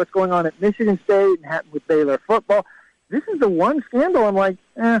fraud, and what's going on at Michigan State and happened with Baylor football, this is the one scandal I'm like,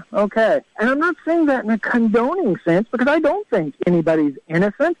 okay. And I'm not saying that in a condoning sense, because I don't think anybody's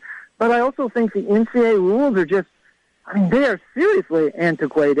innocent, but I also think the NCAA rules are they are seriously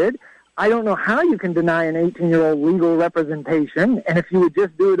antiquated. I don't know how you can deny an 18-year-old legal representation, and if you would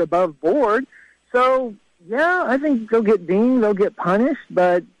just do it above board. So, yeah, I think they'll get dinged, they'll get punished,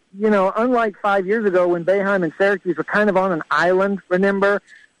 but, unlike 5 years ago when Boeheim and Syracuse were kind of on an island, remember,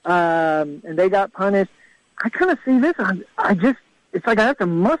 and they got punished, I kind of see this, it's like I have to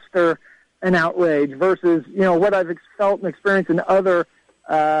muster an outrage versus, what I've felt and experienced in other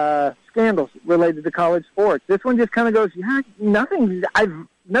scandals related to college sports. This one just kind of goes, nothing.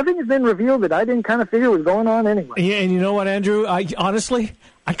 nothing has been revealed that I didn't kind of figure was going on anyway. Yeah, and you know what, Andrew?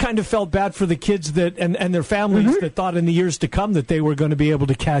 I kind of felt bad for the kids that and their families that thought in the years to come that they were going to be able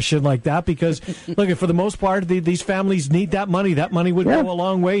to cash in like that, because, look, for the most part, these families need that money. That money would go a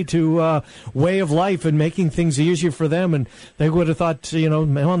long way to way of life and making things easier for them, and they would have thought,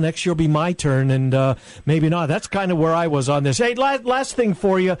 well, next year will be my turn, and maybe not. That's kind of where I was on this. Hey, last thing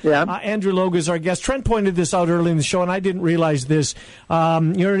for you. Andrew Logue is our guest. Trent pointed this out early in the show, and I didn't realize this.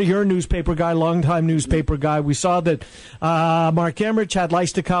 You're a newspaper guy, longtime newspaper guy. We saw that Mark Emmerich had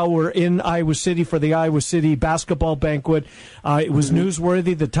Leistikow were in Iowa City for the Iowa City basketball banquet. It was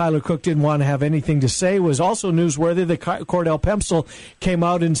newsworthy that Tyler Cook didn't want to have anything to say. It was also newsworthy that Cordell Pemsel came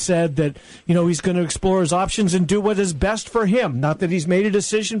out and said that, he's going to explore his options and do what is best for him. Not that he's made a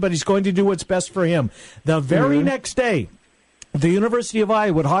decision, but he's going to do what's best for him. The very next day, the University of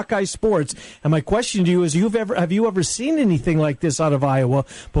Iowa, Hawkeye Sports, and my question to you is, have you ever seen anything like this out of Iowa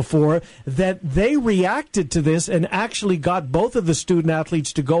before, that they reacted to this and actually got both of the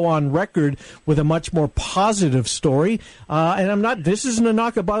student-athletes to go on record with a much more positive story? And this isn't a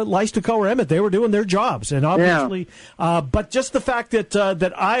knock about Leistikow or Emmett. They were doing their jobs, and obviously, but just the fact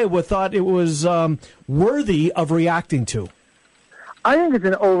that Iowa thought it was worthy of reacting to. I think it's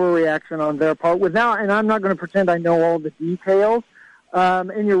an overreaction on their part. And I'm not going to pretend I know all the details.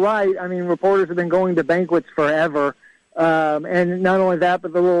 And you're right. I mean, reporters have been going to banquets forever. And not only that,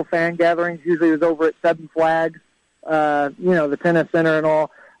 but the little fan gatherings usually was over at Seven Flags, the tennis center and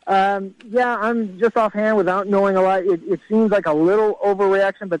all. I'm just offhand without knowing a lot. It seems like a little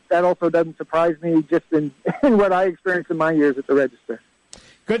overreaction, but that also doesn't surprise me just in what I experienced in my years at the Register.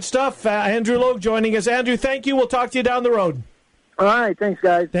 Good stuff. Andrew Logue joining us. Andrew, thank you. We'll talk to you down the road. All right, thanks,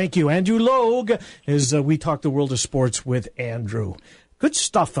 guys. Thank you. Andrew Logue, as we talk the world of sports with Andrew. Good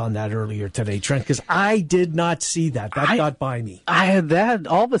stuff on that earlier today, Trent, because I did not see that. That got by me. I had that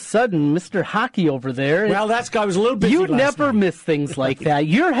all of a sudden, Mr. Hockey over there. Well, that guy was a little busy You last never night. miss things like that.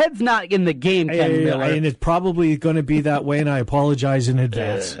 Your head's not in the game, Ken Miller. And it's probably going to be that way, and I apologize in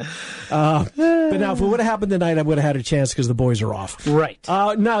advance. But now, if it would have happened tonight, I would have had a chance because the boys are off. Right.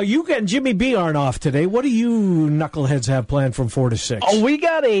 Now, you and Jimmy B aren't off today. What do you knuckleheads have planned from 4 to 6? Oh, we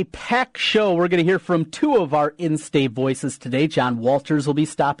got a packed show. We're going to hear from two of our in-state voices today. John Walters will be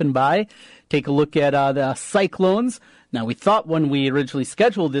stopping by. Take a look at the Cyclones. Now, we thought when we originally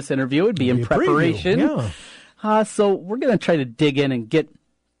scheduled this interview it would be in preparation. Yeah. So we're going to try to dig in and get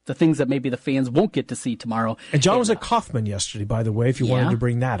the things that maybe the fans won't get to see tomorrow. And John was at Kaufman yesterday, by the way, if you wanted to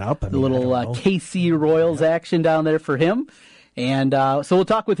bring that up. The little KC Royals action down there for him. And so we'll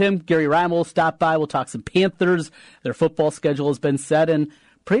talk with him. Gary Ryan will stop by. We'll talk some Panthers. Their football schedule has been set, and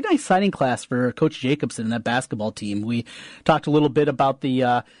pretty nice signing class for Coach Jacobson and that basketball team. We talked a little bit about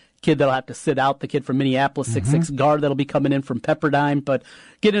the kid that'll have to sit out, the kid from Minneapolis, 6'6" guard that'll be coming in from Pepperdine. But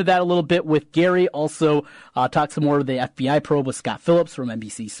get into that a little bit with Gary. Also talk some more of the FBI probe with Scott Phillips from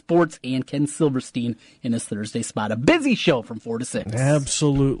NBC Sports and Ken Silverstein in his Thursday spot. A busy show from 4 to 6.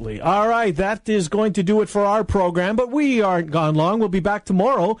 Absolutely. All right, that is going to do it for our program, but we aren't gone long. We'll be back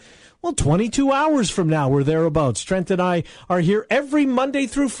tomorrow. Well, 22 hours from now, we're thereabouts. Trent and I are here every Monday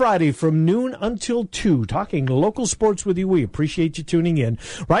through Friday from noon until 2, talking local sports with you. We appreciate you tuning in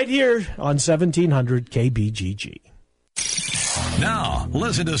right here on 1700 KBGG. Now,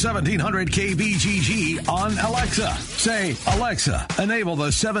 listen to 1700 KBGG on Alexa. Say, Alexa, enable the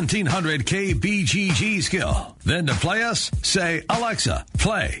 1700 KBGG skill. Then to play us, say, Alexa,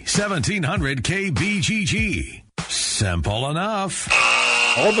 play 1700 KBGG. Simple enough.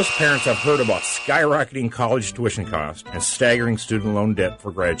 All of us parents have heard about skyrocketing college tuition costs and staggering student loan debt for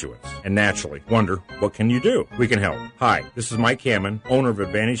graduates. And naturally, wonder, what can you do? We can help. Hi, this is Mike Hammond, owner of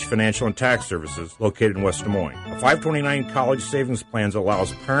Advantage Financial and Tax Services located in West Des Moines. A 529 college savings plan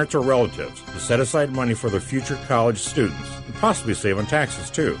allows parents or relatives to set aside money for their future college students and possibly save on taxes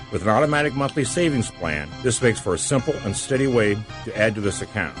too. With an automatic monthly savings plan, this makes for a simple and steady way to add to this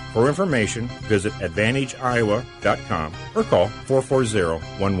account. For information, visit AdvantageIowa.com or call 440-1133.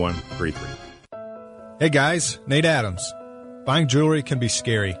 Hey guys, Nate Adams. Buying jewelry can be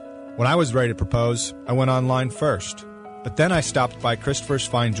scary. When I was ready to propose, I went online first. But then I stopped by Christopher's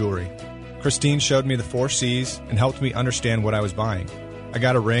Fine Jewelry. Christine showed me the 4 C's and helped me understand what I was buying. I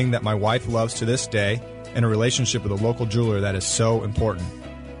got a ring that my wife loves to this day and a relationship with a local jeweler that is so important.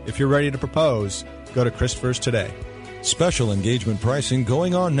 If you're ready to propose, go to Christopher's today. Special engagement pricing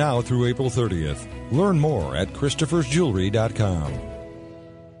going on now through April 30th. Learn more at Christopher'sJewelry.com.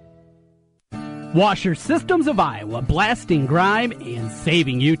 Washer Systems of Iowa, blasting grime and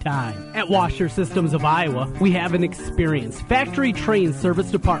saving you time. At Washer Systems of Iowa, we have an experienced factory-trained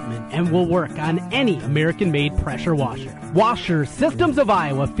service department and will work on any American-made pressure washer. Washer Systems of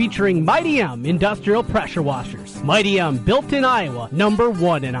Iowa, featuring Mighty M industrial pressure washers. Mighty M, built in Iowa,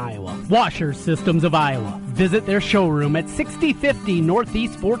 #1 in Iowa. Washer Systems of Iowa. Visit their showroom at 6050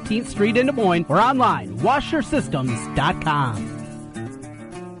 Northeast 14th Street in Des Moines or online, washersystems.com.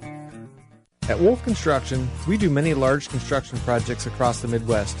 At Wolf Construction, we do many large construction projects across the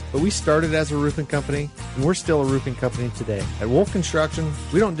Midwest, but we started as a roofing company, and we're still a roofing company today. At Wolf Construction,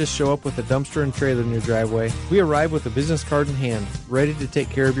 we don't just show up with a dumpster and trailer in your driveway. We arrive with a business card in hand, ready to take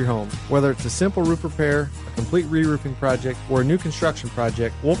care of your home. Whether it's a simple roof repair, a complete re-roofing project, or a new construction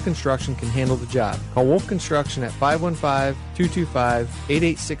project, Wolf Construction can handle the job. Call Wolf Construction at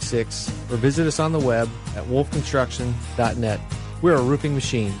 515-225-8866 or visit us on the web at wolfconstruction.net. We're a roofing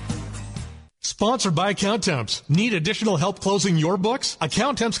machine. Sponsored by Account Temps. Need additional help closing your books?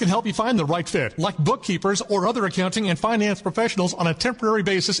 Account Temps can help you find the right fit, like bookkeepers or other accounting and finance professionals on a temporary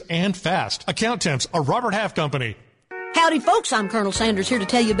basis and fast. Account Temps, a Robert Half company. Howdy, folks. I'm Colonel Sanders here to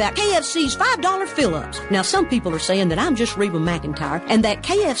tell you about KFC's $5 fill-ups. Now, some people are saying that I'm just Reba McEntire and that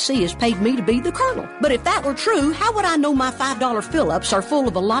KFC has paid me to be the Colonel. But if that were true, how would I know my $5 fill-ups are full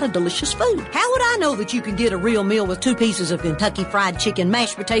of a lot of delicious food? How would I know that you can get a real meal with 2 pieces of Kentucky Fried Chicken,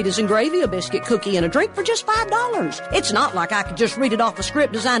 mashed potatoes and gravy, a biscuit, cookie, and a drink for just $5? It's not like I could just read it off a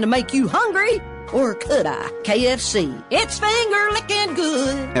script designed to make you hungry. Or could I? KFC. It's finger-licking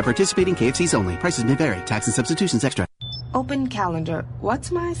good. At participating KFCs only. Prices may vary. Tax and substitutions extra. Open calendar.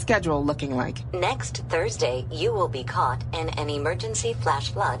 What's my schedule looking like? Next Thursday, you will be caught in an emergency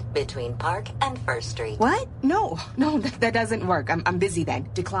flash flood between Park and First Street. What? No, that doesn't work. I'm busy then.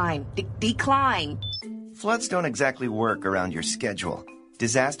 Decline. Decline. Floods don't exactly work around your schedule.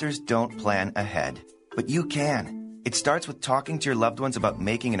 Disasters don't plan ahead. But you can. It starts with talking to your loved ones about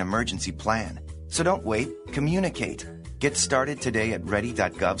making an emergency plan. So don't wait. Communicate. Get started today at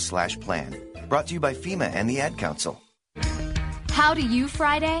ready.gov/plan. Brought to you by FEMA and the Ad Council. How do you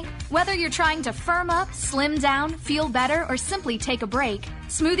Friday? Whether you're trying to firm up, slim down, feel better, or simply take a break,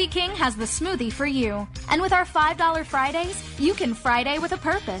 Smoothie King has the smoothie for you. And with our $5 Fridays, you can Friday with a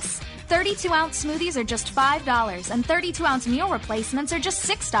purpose. 32-ounce smoothies are just $5, and 32-ounce meal replacements are just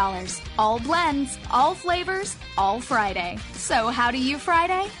 $6. All blends, all flavors, all Friday. So how do you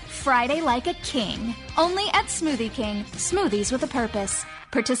Friday? Friday like a king. Only at Smoothie King. Smoothies with a purpose.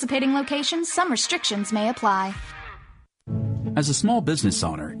 Participating locations, some restrictions may apply. As a small business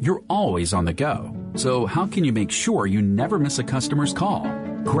owner, you're always on the go. So how can you make sure you never miss a customer's call?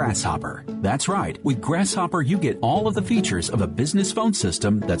 Grasshopper. That's right. With Grasshopper, you get all of the features of a business phone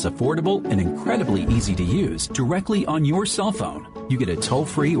system that's affordable and incredibly easy to use directly on your cell phone. You get a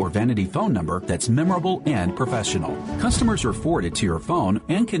toll-free or vanity phone number that's memorable and professional. Customers are forwarded to your phone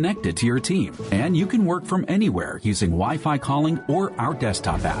and connected to your team. And you can work from anywhere using Wi-Fi calling or our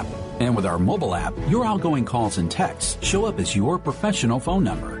desktop app. And with our mobile app, your outgoing calls and texts show up as your professional phone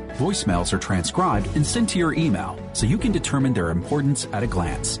number. Voicemails are transcribed and sent to your email, so you can determine their importance at a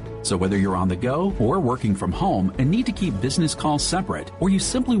glance. So whether you're on the go or working from home and need to keep business calls separate, or you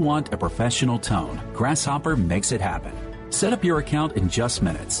simply want a professional tone, Grasshopper makes it happen. Set up your account in just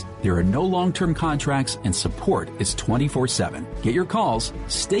minutes. There are no long-term contracts and support is 24/7. Get your calls,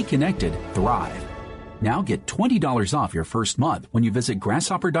 stay connected, thrive. Now get $20 off your first month when you visit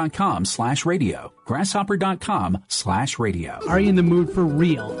grasshopper.com/radio. Grasshopper.com/radio. Are you in the mood for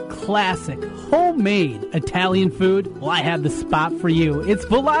real, classic, homemade Italian food? Well, I have the spot for you. It's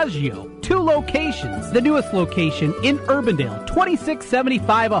Villaggio. 2 locations. The newest location in Urbandale,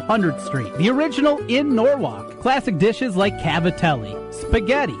 2675 100th Street. The original in Norwalk. Classic dishes like cavatelli,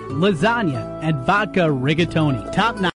 spaghetti, lasagna, and vodka rigatoni. Top notch.